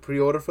like the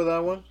pre-order for that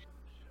one?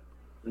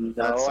 No,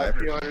 Not I Cyberpunk.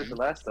 pre-ordered The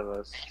Last of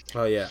Us.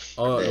 Oh yeah.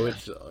 Oh, Yeah.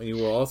 which you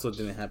were also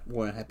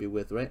weren't happy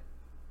with, right?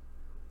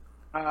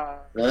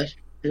 Really?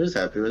 He was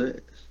happy with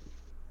it.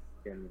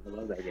 I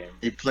love that game.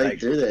 He played Like-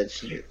 through that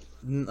shit.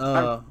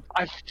 I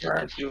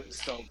burned through it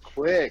so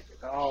quick.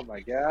 Oh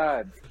my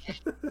god.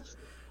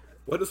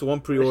 What is one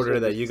pre-order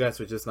that you guys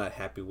were just not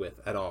happy with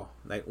at all?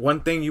 Like one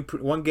game you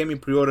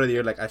pre-ordered that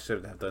you're like, I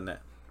shouldn't have done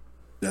that.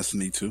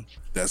 Destiny 2.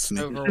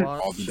 Destiny. Overwatch.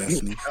 All the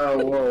Destiny.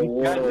 Oh,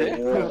 whoa.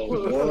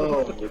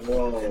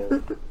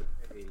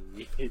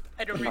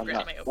 I don't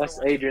regret my That's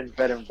Overwatch. Adrian's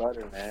bread and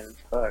butter, man.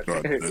 Fuck.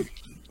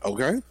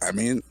 Okay. I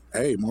mean,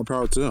 hey, more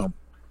power to him.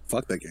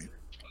 Fuck that game.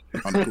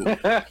 Uncool.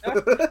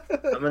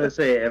 I'm gonna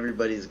say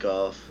everybody's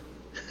golf.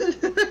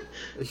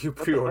 You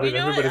pre-ordered You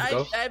know what? everybody's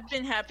golf. I've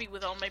been happy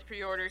with all my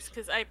pre-orders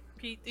because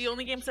the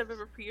only games I've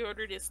ever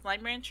pre-ordered is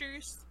Slime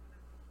Ranchers,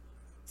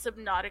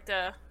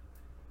 Subnautica,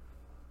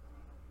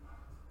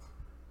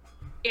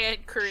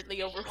 and currently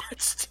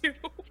Overwatch 2.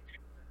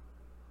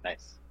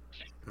 Nice.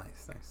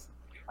 Nice.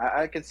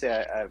 I can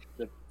say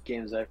the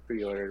games I've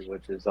pre-ordered,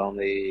 which is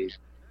only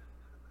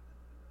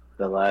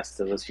The Last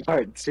of Us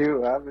Part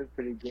 2. I've been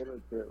pretty good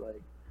with it.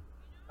 Like,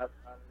 I didn't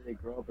really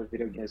grow up with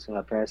video games when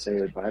my parents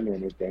didn't really buy me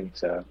anything,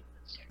 so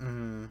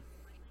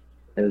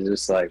it was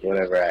just like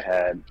whatever I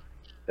had,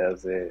 that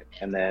was it.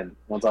 And then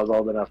once I was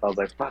old enough, I was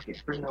like, fuck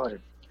it,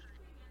 pre-order.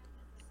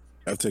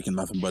 I've taken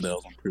nothing but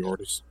L's on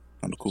pre-orders.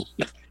 Kind of cool.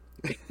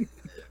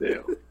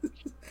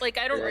 Like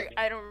I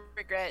don't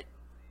regret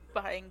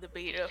buying the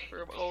beta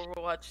for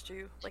Overwatch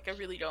 2. Like I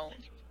really don't.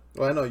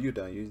 Well, I know you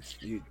don't. You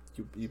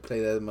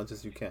play that as much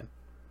as you can.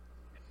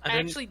 I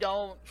actually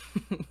don't.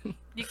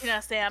 You can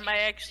ask Sam. I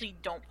actually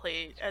don't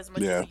play it as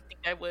much as you think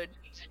I would.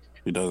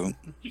 He doesn't.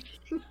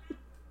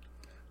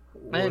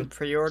 I didn't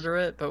pre-order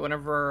it, but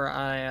whenever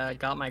I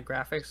got my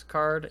graphics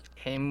card, it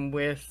came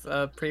with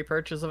a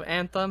pre-purchase of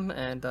Anthem,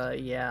 and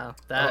yeah,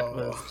 that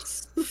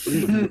was...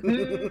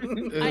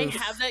 I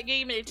have that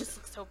game, and it just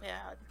looks so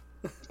bad.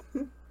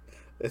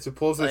 It's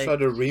supposed to try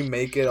to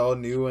remake it all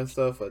new and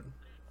stuff, but...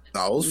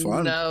 No, it was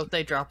fun. No,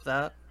 they dropped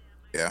that.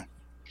 Yeah.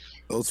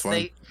 It was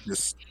fun.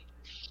 Just...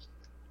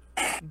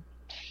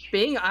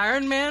 Being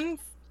Iron Man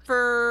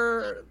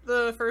for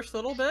the first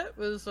little bit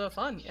was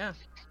fun, yeah.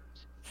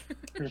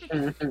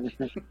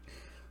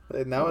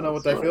 Now I know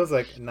what that feels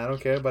like, and I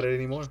don't care about it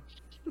anymore.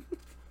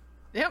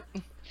 Yep.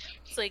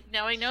 It's like,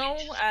 now I know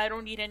I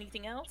don't need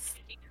anything else.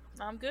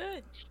 I'm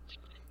good.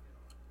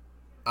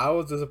 I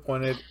was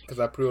disappointed because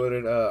I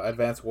pre-ordered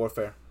Advanced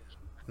Warfare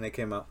when it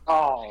came out.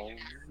 Oh,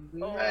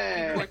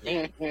 man.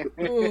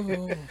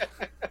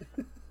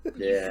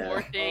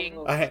 Yeah.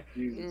 I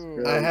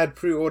had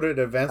pre-ordered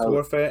Advanced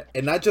Warfare,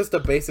 and not just the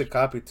basic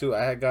copy too.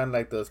 I had gotten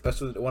like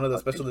one of the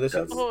special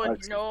editions. Oh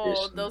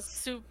no, those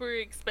super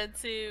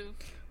expensive.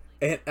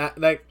 And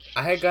I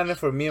had gotten it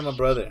for me and my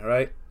brother,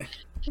 right?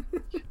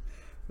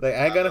 Like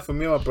I had gotten it for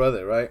me and my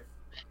brother, right?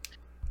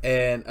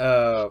 And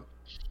I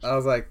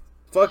was like,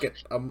 fuck it.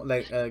 I'm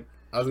like, I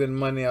was getting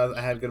money.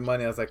 I had good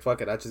money. I was like, fuck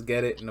it. I just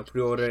get it and I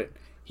pre-order it.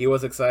 He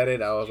was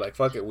excited. I was like,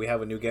 fuck it. We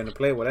have a new game to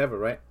play, whatever,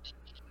 right?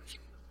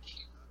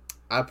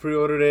 I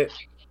pre-ordered it.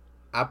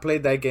 I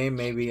played that game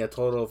maybe a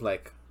total of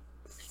like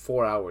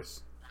 4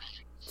 hours.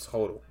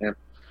 Total. Yep.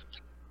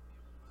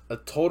 A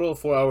total of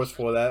 4 hours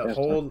for that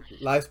whole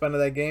lifespan of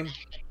that game.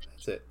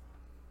 That's it.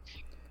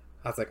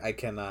 I was like, I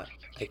can't.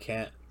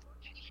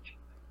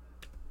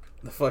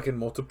 The fucking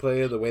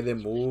multiplayer, the way they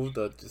moved,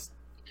 just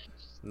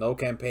no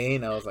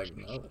campaign. I was like,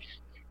 no.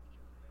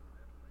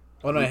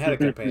 Oh no, I had a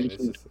campaign.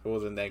 It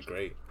wasn't that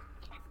great.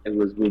 It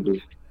was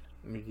boo-boo.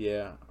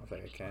 Yeah, I was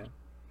like, I can't.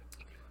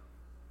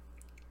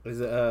 Is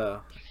it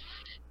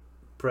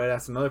Brett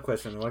asked another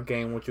question. What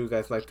game would you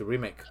guys like to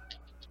remake?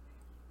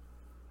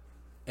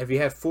 If you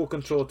had full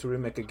control to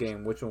remake a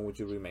game, which one would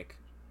you remake?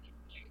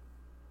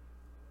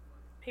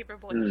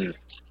 Paperboy.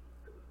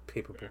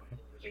 Paperboy.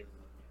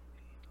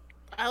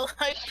 I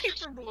like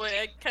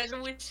Paperboy. I kind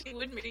of wish they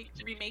would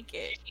remake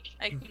it.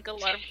 I think a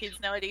lot of kids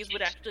nowadays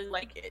would actually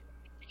like it.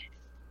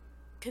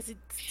 Because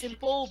it's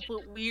simple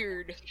but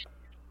weird.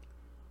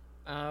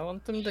 I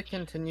want them to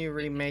continue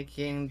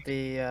remaking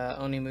the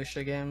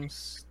Onimusha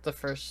games. The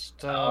first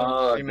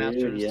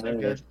remaster is so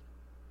good.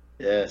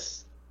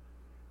 Yes.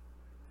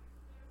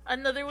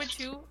 Another one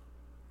too.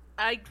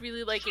 I'd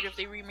really like it if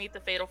they remade the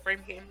Fatal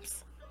Frame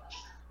games.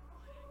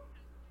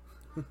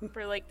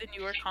 For like the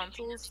newer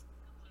consoles.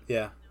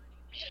 Yeah.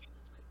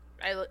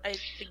 I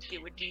think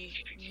it would be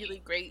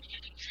really great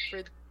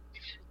for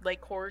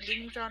like horror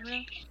game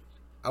genre.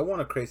 I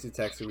want a Crazy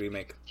Taxi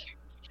remake.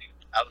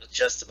 I was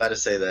just about to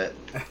say that.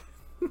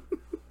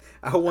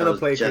 I want to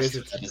play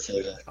Crazy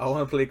Taxi. I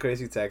want to play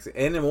Crazy Taxi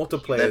and in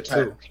multiplayer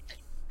too.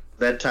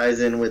 That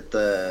ties in with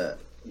the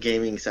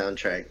gaming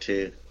soundtrack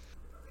too.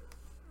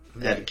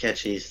 Had a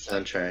catchy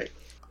soundtrack.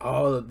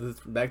 Oh,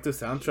 back to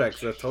soundtracks.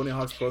 The Tony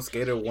Hawk's Pro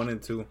Skater 1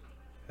 and 2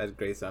 had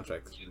great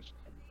soundtracks.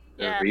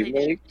 Yeah, The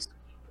remakes?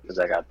 Because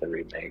I got the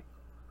remake.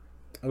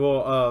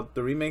 Well,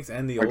 the remakes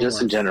and the or old just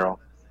ones. in general.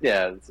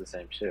 Yeah, it's the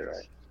same shit,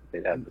 right?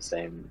 They'd have the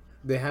same.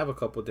 They have a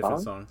couple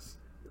different songs.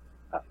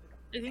 I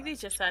think they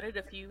just added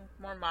a few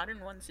more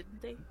modern ones,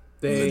 didn't they?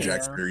 The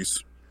Jack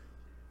series.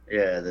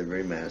 Yeah, the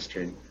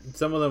remastered.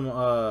 Some of them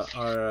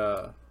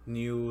are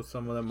new,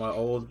 some of them are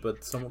old,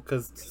 but some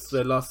because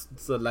they lost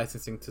the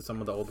licensing to some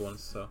of the old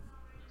ones, so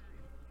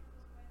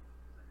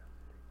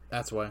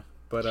that's why.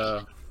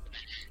 But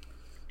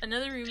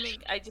Another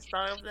remake I just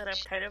thought of that I'm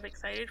kind of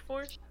excited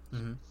for.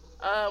 mhm.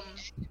 Um,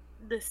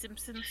 the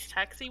Simpsons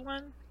Taxi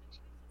one.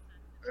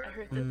 I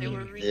heard that they were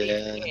Mm. remaking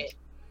Yeah. it.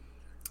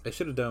 They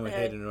should have done with Uh,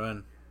 Hit and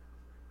Run.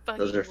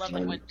 Those are Fucking love that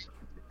fun. one.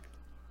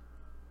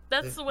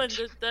 That's the one.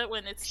 That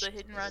one. It's the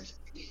hit and run.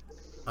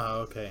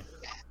 Oh, okay.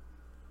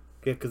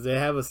 Okay, because they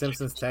have a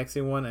Simpsons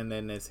Taxi one, and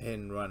then it's Hit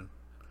and Run.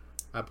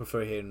 I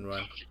prefer Hit and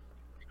Run.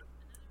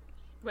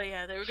 But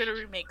yeah, they were gonna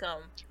remake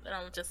them, and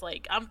I'm just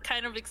like, I'm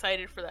kind of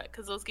excited for that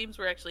because those games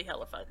were actually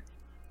hella fun.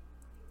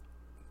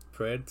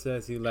 Fred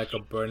says he like a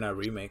Burnout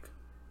remake.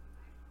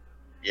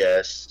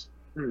 Yes.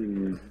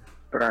 Hmm. Newer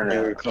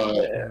Burnout.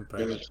 car,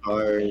 newer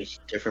cars,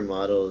 different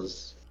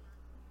models.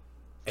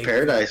 A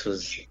Paradise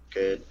was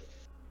good.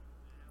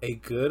 A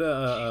good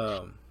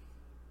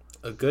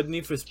a good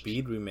Need for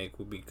Speed remake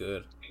would be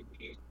good.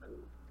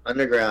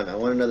 Underground. I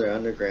want another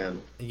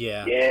Underground.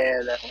 Yeah,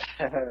 Yeah,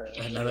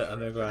 another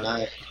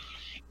Underground.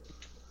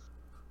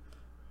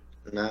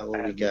 Not what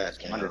I we had got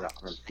Most Wanted now.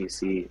 on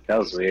PC. That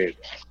was weird.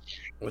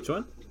 Which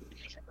one?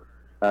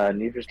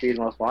 Need for Speed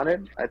Most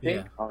Wanted, I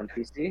think, Yeah. on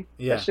PC.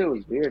 Yeah. That shit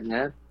was weird,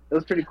 man. It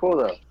was pretty cool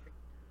though.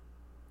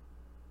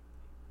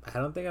 I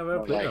don't think I've ever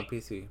Oh, played it like- on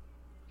PC.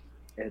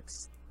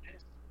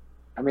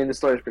 I mean, the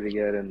story's pretty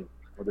good, and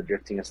all the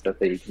drifting and stuff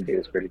that you can do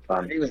is pretty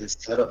fun.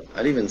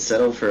 I'd even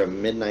settle for a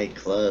Midnight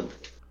Club.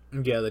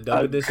 Yeah, the dub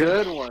A edition.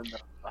 good one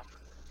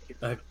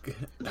though.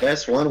 The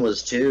best one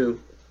was 2.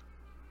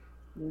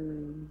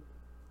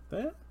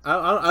 I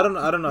don't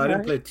know. I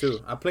didn't play 2.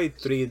 I played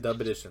 3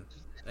 dub edition,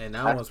 and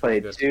that I one was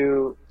pretty played good.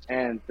 2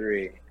 and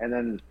 3, and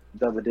then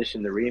Dub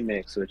Edition, the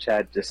remix, which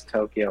had just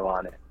Tokyo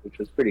on it, which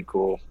was pretty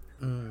cool.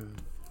 Mm.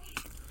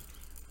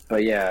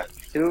 But yeah,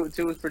 two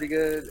was pretty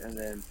good, and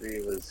then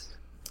 3 was.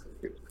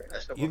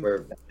 I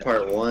remember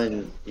part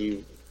 1,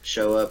 you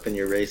show up and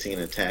you're racing in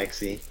a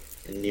taxi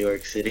in New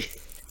York City.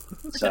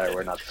 Sorry,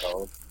 we're not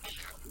told.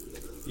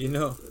 You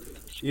know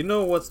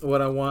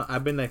what I want.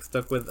 I've been like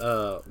stuck with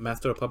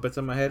Master of Puppets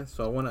in my head,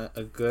 so I want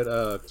a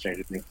good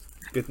Stranger Things.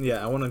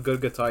 I want a good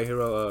Guitar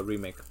Hero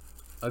remake,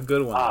 a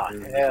good one. Ah,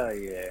 hell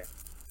yeah.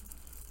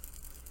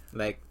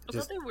 Like I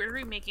just thought they were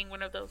remaking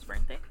one of those,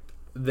 weren't they?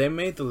 they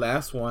made the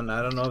last one.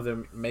 I don't know if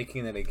they're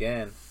making it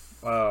again.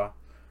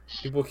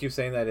 People keep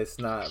saying that it's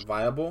not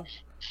viable,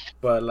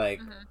 but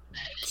like,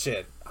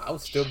 shit, I'll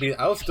still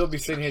be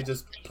sitting here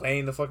just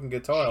playing the fucking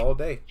guitar all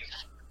day.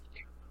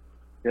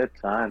 Good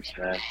times,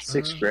 man.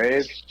 6th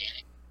grade.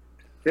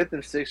 5th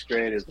and 6th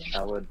grade is when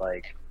I would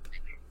like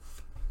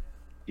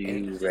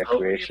do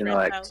recreational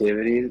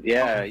activities.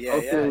 Yeah.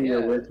 Hopefully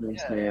you're with me,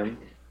 Sam.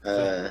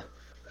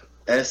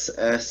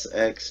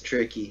 SSX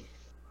Tricky.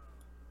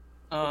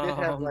 Oh did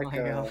have, like, my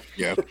a- god!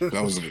 Yeah,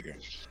 that was a good game.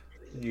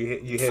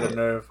 You hit a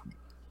nerve.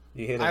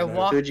 You hit a I nerve.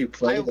 walked. Who'd you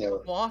play I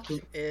though? walked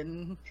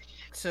in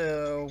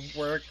to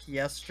work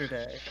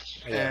yesterday,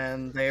 Yeah.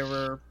 and they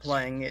were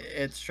playing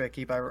 "It's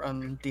Tricky" by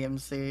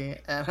DMC,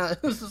 and I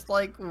was just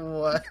like,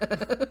 "What?"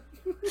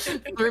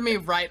 Threw me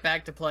right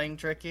back to playing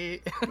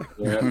Tricky.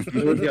 Yeah.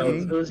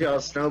 Who's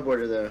y'all's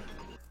snowboarder though?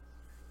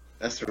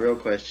 That's the real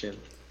question.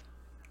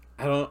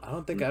 I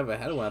don't think I ever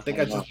had one. I think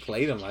I just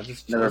played them. I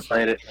just Never chose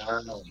played it.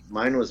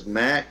 Mine was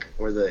Mac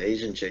or the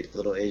Asian chick,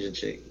 little Asian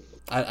chick.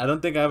 I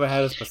don't think I ever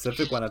had a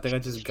specific one. I think I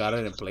just got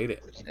it and played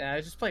it. Yeah, I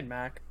just played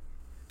Mac.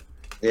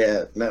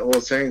 Yeah, well,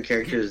 certain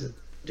characters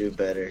do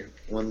better.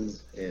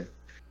 One's yeah.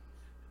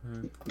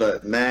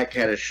 But Mac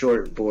had a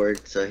short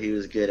board, so he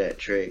was good at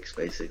tricks,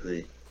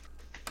 basically.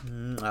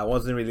 I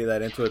wasn't really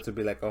that into it to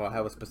be like, oh, I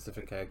have a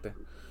specific character.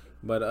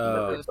 But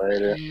Never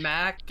played it.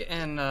 Mac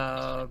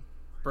and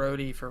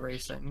Brody for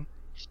racing.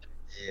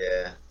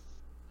 Yeah,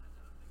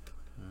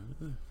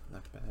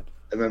 not bad.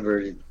 I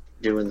remember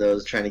doing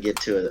those, trying to get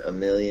to a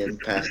million,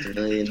 past a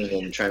million, and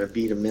then trying to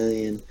beat a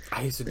million.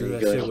 I used to do There you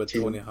that go, shit with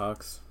too. Tony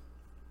Hawk's.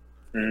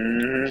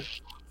 Mhm.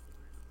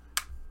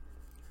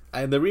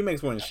 The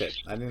remakes weren't shit.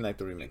 I didn't like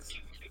the remakes.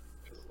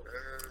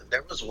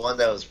 There was one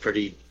that was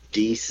pretty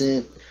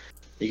decent.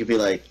 You could be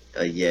like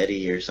a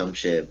Yeti or some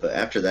shit, but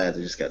after that,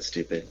 they just got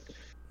stupid.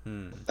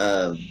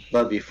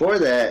 But before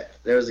that,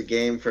 there was a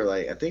game for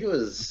like, I think it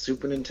was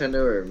Super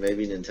Nintendo or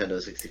maybe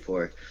Nintendo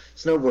 64.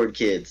 Snowboard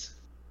Kids.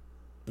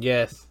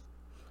 Yes,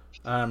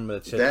 I remember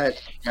that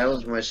shit. That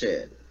was my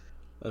shit.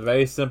 A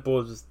very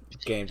simple just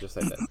game, just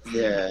like that.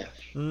 Yeah.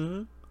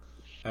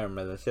 I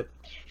remember that shit.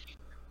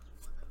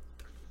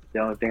 The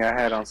only thing I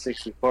had on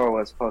 64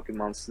 was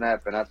Pokemon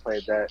Snap, and I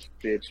played that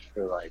bitch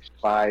for like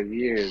 5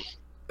 years.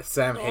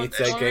 Sam hates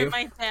that Don't game.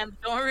 remind Sam.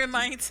 Don't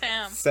remind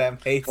Sam. Sam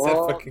hates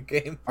Well- that fucking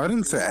game. I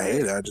didn't say I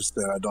hate it. I just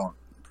said I don't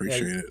Yeah,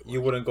 appreciate it.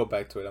 you wouldn't go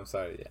back to it. I'm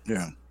sorry. Yeah.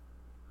 Yeah.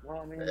 Well,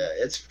 I mean, Yeah,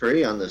 it's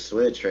free on the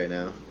Switch right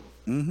now.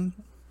 Mm-hmm.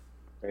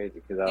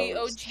 crazy because I The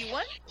was. OG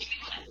one.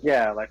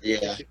 Yeah, like Yeah.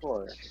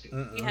 64.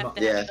 You have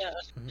to Yeah. have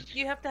the.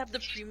 You have to have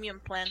the premium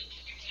plan.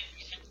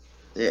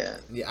 Yeah.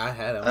 Yeah, I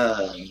had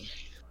them.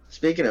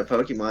 Speaking of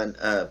Pokemon,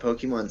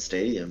 Pokemon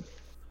Stadium.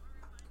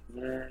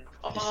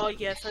 Oh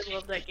yes, I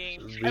love that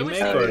game. I wish Remake they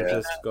Hell or would. yeah.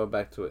 just go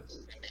back to it?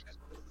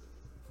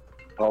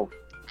 Both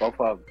of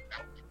them.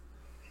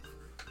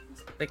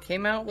 They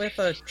came out with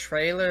a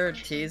trailer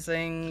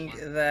teasing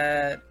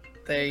that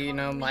they,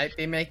 might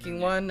be making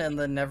one, and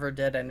then never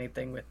did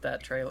anything with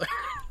that trailer.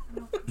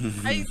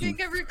 I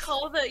think I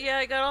recall that. Yeah,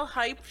 I got all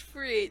hyped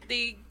for it.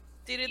 They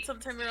did it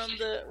sometime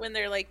around when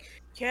they're like,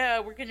 "Yeah,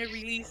 we're gonna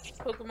release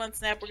Pokemon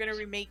Snap. We're gonna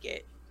remake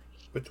it."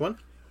 Which one?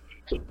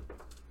 On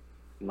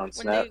When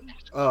Snap. they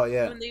Oh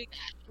yeah.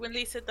 when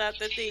they said that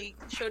they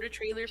showed a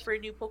trailer for a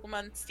new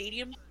Pokemon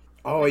Stadium,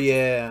 Oh and just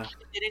yeah.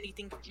 did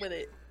anything with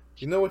it.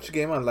 You know which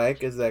game I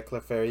like is that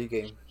Clefairy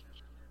game.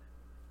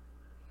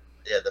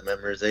 Yeah, the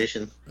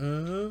memorization.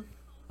 Mm-hmm.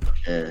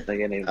 Yeah. Like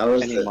any I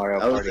was Mario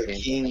I was Party the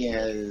game. king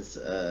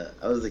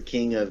I was the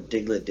king of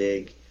Diglett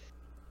Dig.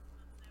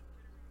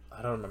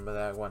 I don't remember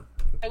that one.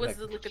 I was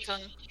the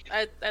Lickitung.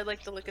 I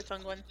like the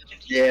Lickitung one.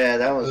 Yeah,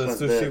 that was The fun.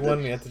 sushi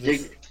one. You have to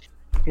just.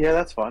 Yeah,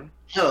 that's fun.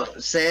 No,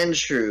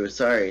 Sandshrew.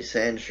 Sorry,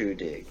 Sandshrew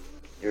Dig.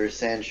 You were a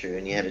Sandshrew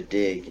and you had to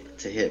dig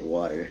to hit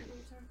water.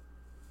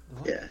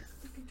 What? Yeah.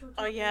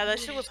 Oh yeah, that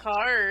shit was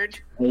hard.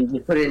 And you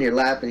just put it in your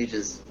lap and you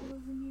just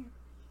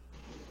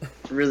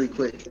really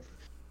quick.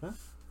 No,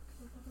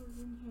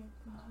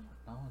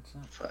 it's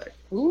not. Fuck.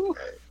 Ooh.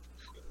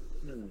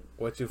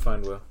 What you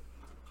find, Will?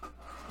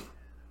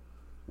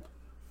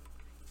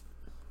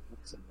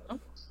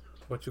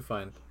 What you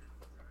find?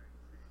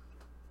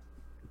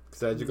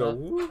 Cause how'd you go?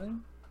 Woo?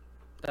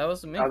 That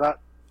was me. Oh, that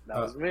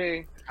was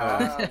me. Oh.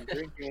 I'm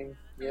drinking.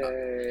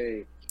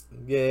 Yay.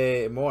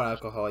 Yay! More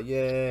alcohol!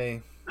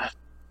 Yay! Yeah,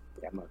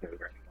 I'm not gonna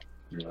drink.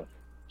 No.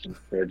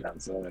 They're down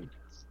 7.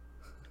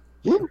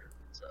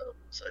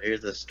 So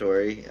here's the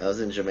story. I was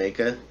in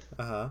Jamaica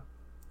Uh huh.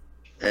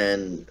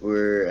 and we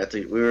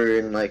were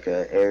in like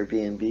a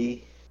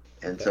Airbnb,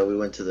 and so we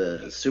went to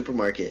the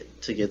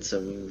supermarket to get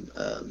some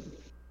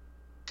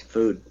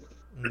food.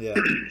 Yeah.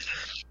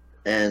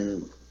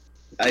 And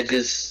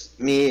it's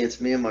me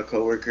and my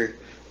coworker,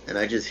 and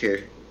I just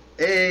hear,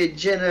 "Hey,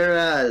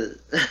 General!"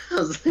 I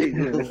was like,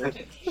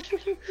 and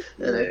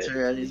I turn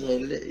around.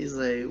 He's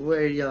like,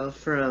 "Where y'all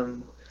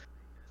from?"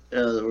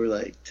 We're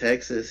like,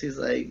 "Texas." He's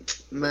like,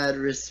 mad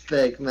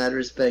respect, mad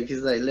respect.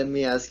 He's like, "Let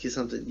me ask you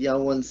something.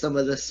 Y'all want some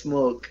of the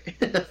smoke?"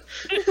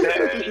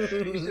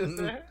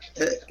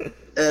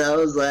 And I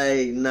was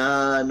like,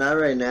 "Nah, not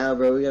right now,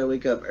 bro. We gotta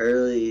wake up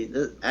early."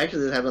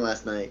 Actually, this happened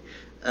last night.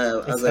 I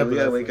was like, "We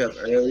gotta wake up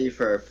early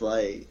for our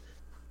flight."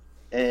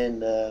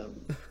 And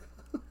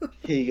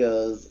he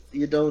goes,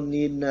 "You don't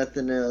need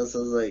nothing else." I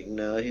was like,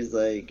 "No." He's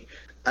like,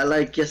 "I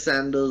like your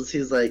sandals."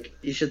 He's like,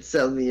 "You should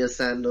sell me your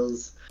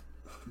sandals."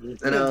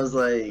 And I was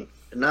like,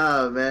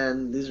 "Nah,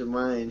 man, these are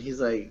mine."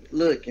 He's like,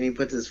 "Look," and he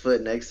puts his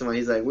foot next to mine.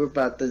 He's like, "We're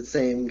about the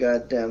same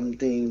goddamn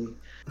thing."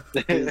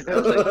 I was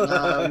like,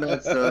 "Nah, I'm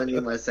not selling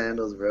you my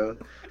sandals, bro."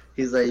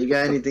 He's like, "You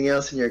got anything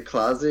else in your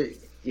closet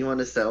you want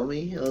to sell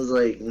me?" I was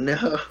like, "No,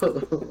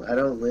 I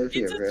don't live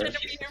He's here, just bro." trying to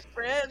be your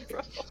friend,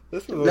 bro.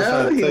 This was No,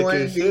 trying to he take your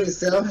wanted me to shit.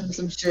 sell him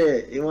some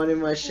shit. He wanted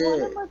my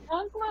shit.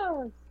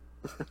 I'm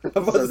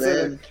about So to say,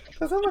 then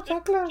 "Cause I'm a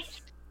chocolate."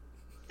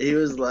 he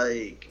was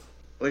like,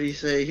 "What do you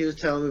say?" He was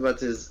telling me about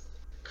this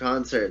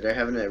concert. They're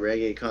having a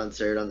reggae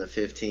concert on the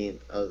 15th,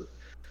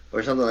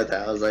 or something like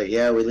that. I was like,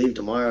 "Yeah, we leave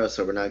tomorrow,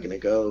 so we're not gonna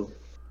go."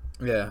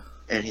 Yeah.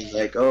 And he's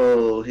like,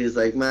 "Oh," he's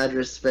like, "Mad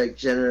respect,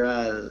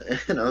 General."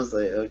 And I was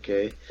like,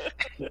 "Okay."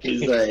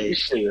 He's like,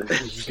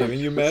 He's giving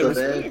you mad so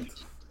respect. then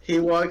he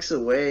walks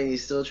away and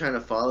he's still trying to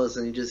follow us,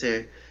 and you just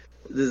hear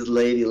this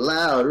lady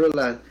loud, real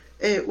loud,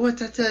 "Hey,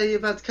 what I tell you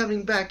about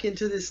coming back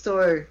into this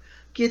store?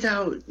 Get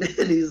out!"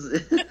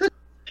 And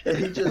and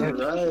he just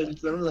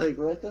runs. I'm like,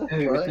 "What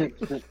the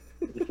fuck?"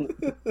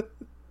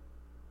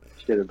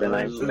 Should have been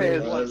like, That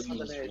 "Players want was the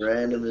most combination."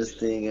 randomest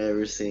thing I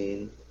ever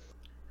seen.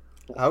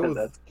 How was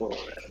That's cool,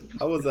 man.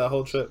 how was that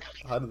whole trip?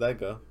 How did that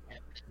go?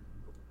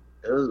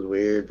 It was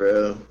weird,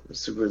 bro.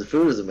 Super. The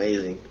food was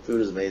amazing. Food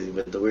was amazing,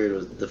 but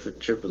the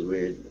trip was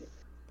weird.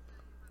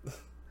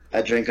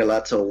 I drank a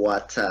lot of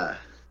water.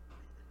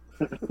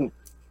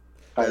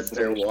 That's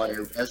their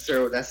water.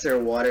 That's their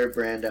water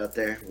brand out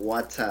there.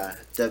 Wata.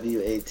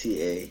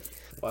 WATA.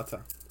 Wata.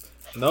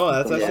 No,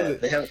 that's Yeah, actually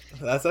they have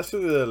that's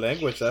actually the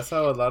language. That's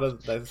how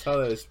that's how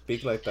they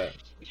speak like that.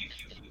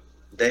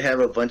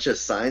 a bunch of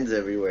signs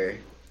everywhere.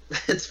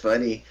 It's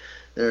funny.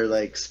 They're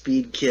like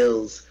speed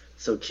kills,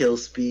 so kill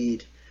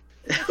speed.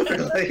 Or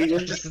like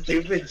just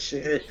stupid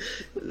shit.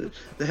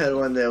 They had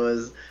one that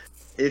was,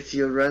 "If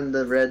you run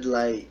the red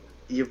light,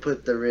 you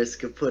put the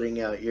risk of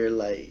putting out your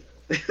light."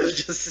 It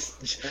was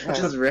just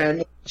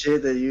random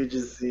shit that you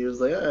just see. It was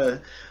like, I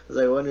was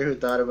like, I wonder who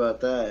thought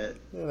about that.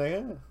 Yeah, like,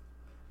 yeah.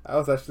 I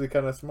was actually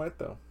kind of smart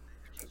though.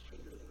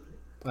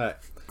 All right.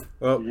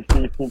 Well,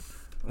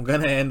 I'm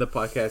gonna end the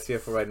podcast here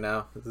for right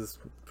now. This is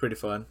pretty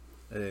fun,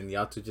 and then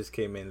Yatu just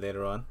came in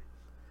later on.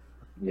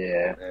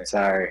 Yeah,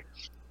 sorry.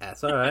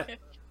 That's all right.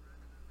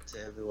 To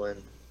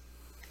everyone,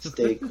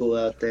 stay cool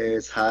out there.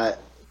 It's hot.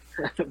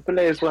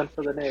 Players one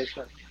for the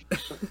nation.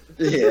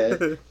 Yeah,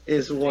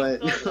 it's one.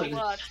 Drink all the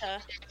water.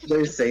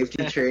 Their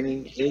safety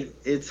training.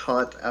 It's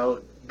hot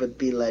out, but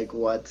be like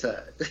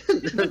water.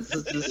 That's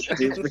just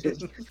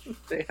stupid.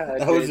 Stay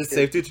That was just hydrated.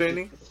 safety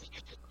training.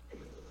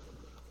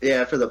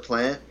 Yeah, for the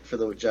plant, for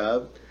the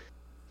job,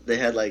 they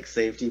had like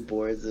safety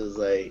boards. It was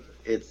like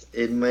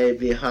it may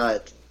be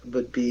hot,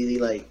 but be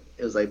like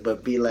it was like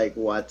but be like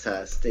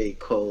water, stay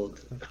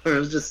cold. Or it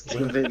was just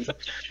stupid.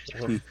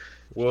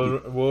 We're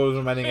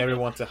reminding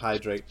everyone to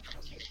hydrate.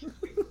 Yeah,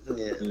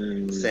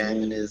 Mm.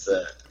 Sam is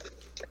a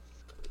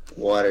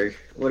water.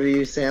 What are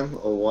you, Sam?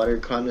 A water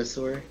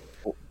connoisseur?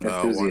 Water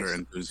Enthusiast.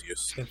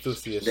 enthusiast.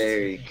 Enthusiast.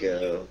 There you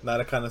go. Not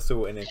a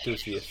connoisseur, an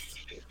enthusiast.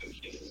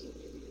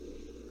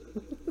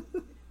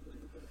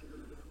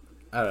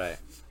 Alright.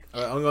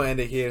 Alright, I'm gonna end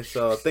it here.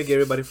 So thank you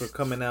everybody for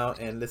coming out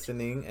and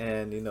listening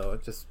and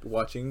just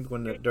watching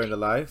during the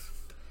live.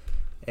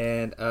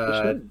 And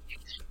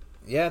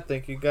yeah,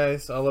 thank you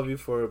guys, all of you,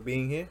 for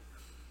being here.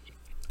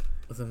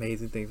 It was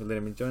amazing. Thanks for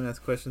letting me join,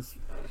 ask questions.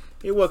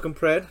 You're welcome,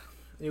 Pred.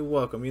 You're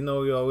welcome.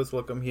 You're always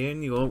welcome here,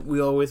 and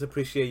we always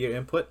appreciate your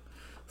input.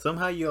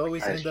 Somehow you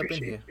always I end up in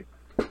appreciate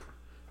here.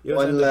 You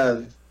always One end up in love.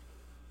 here.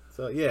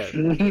 So yeah,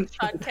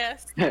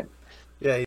 Podcast.